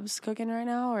collabs cooking right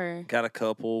now, or got a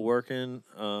couple working?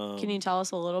 Can you tell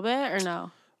us a little bit, or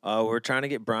no? We're trying to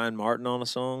get Brian Martin on a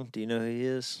song. Do you know who he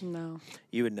is? No.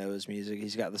 You would know his music.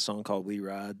 He's got the song called "We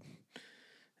Ride."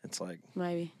 It's like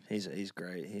maybe he's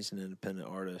great. He's an independent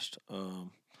artist.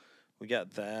 We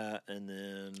got that, and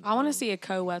then I want to see a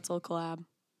Co-Wetzel collab.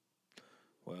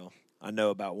 Well, I know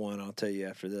about one. I'll tell you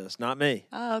after this. Not me.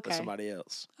 Oh, okay. But somebody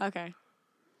else. Okay.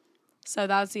 So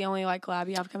that's the only like collab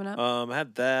you have coming up? I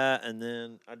have that, and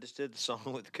then I just did the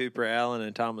song with Cooper Allen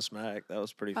and Thomas Mack. That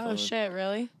was pretty fun. Oh shit!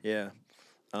 Really? Yeah.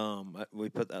 We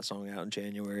put that song out in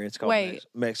January. It's called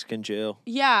Mexican Jail.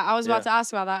 Yeah, I was about to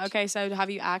ask about that. Okay, so have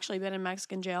you actually been in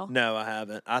Mexican jail? No, I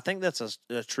haven't. I think that's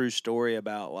a true story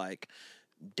about like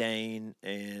Dane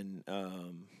and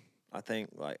I think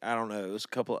like I don't know. It was a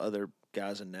couple of other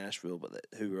guys in Nashville,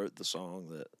 who wrote the song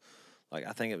that. Like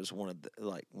I think it was one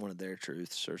of their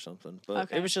truths or something,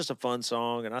 but it was just a fun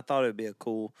song, and I thought it would be a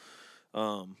cool.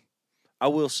 I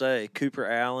will say Cooper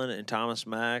Allen and Thomas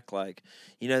Mack, like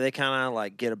they kind of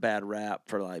like get a bad rap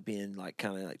for like being like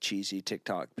kind of like cheesy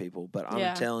TikTok people, but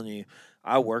I'm telling you,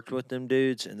 I worked with them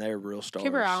dudes, and they're real stars.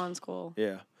 Cooper Allen's cool.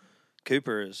 Yeah,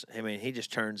 Cooper is. I mean, he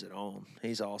just turns it on.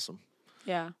 He's awesome.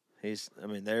 Yeah.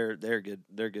 They're good.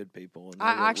 They're good people, and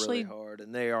they work really hard,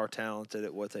 and they are talented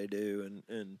at what they do,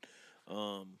 and.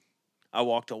 I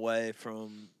walked away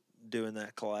from doing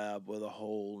that collab with a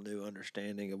whole new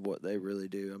understanding of what they really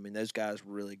do. I mean, those guys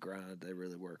really grind. They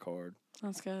really work hard.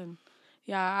 That's good.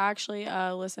 Yeah, I actually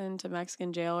listened to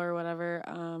Mexican Jail or whatever.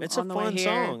 It's on a the way fun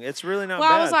here. song. It's really not bad.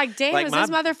 bad. I was like, damn, has this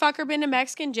motherfucker been to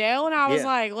Mexican Jail? And I was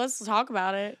like, let's talk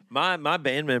about it. My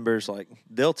band members, like,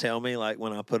 they'll tell me, like,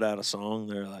 when I put out a song,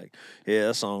 they're like, yeah,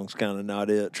 that song's kind of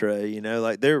not it, Trey.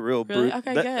 Like, they're real really?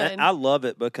 Okay, good. I love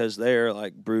it because they're,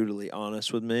 like, brutally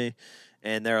honest with me.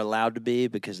 And they're allowed to be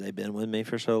because they've been with me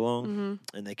for so long.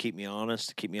 And they keep me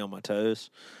honest, keep me on my toes.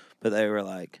 But they were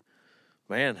like,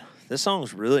 man, this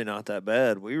song's really not that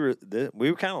bad. We were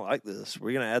kind of like this.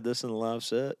 We're going to add this in the live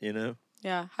set,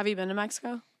 Yeah. Have you been to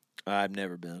Mexico? I've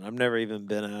never been. I've never even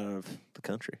been out of the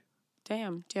country.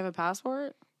 Damn. Do you have a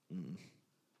passport?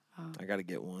 Oh. I got to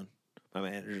get one. My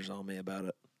manager's on me about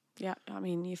it. Yeah. I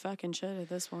mean, you fucking should at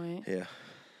this point. Yeah.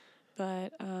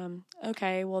 But,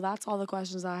 okay. Well, that's all the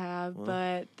questions I have.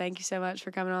 But thank you so much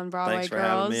for coming on Broadway Thanks for Girls.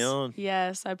 having me on.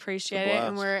 Yes, I appreciate it.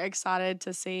 And we're excited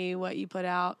to see what you put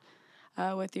out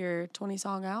with your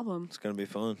 20-song album. It's going to be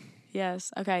fun.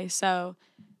 Yes. Okay. So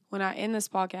when I end this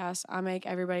podcast, I make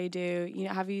everybody do,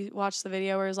 have you watched the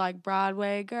video where it's like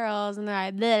Broadway Girls and they're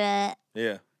like, bleh.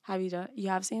 Yeah. Have you done it? You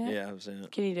have seen it? Yeah, I've seen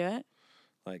it. Can you do it?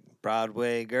 Like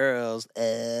Broadway Girls.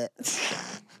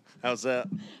 How's that?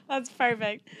 That's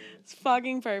perfect. It's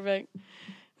fucking perfect.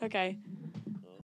 Okay.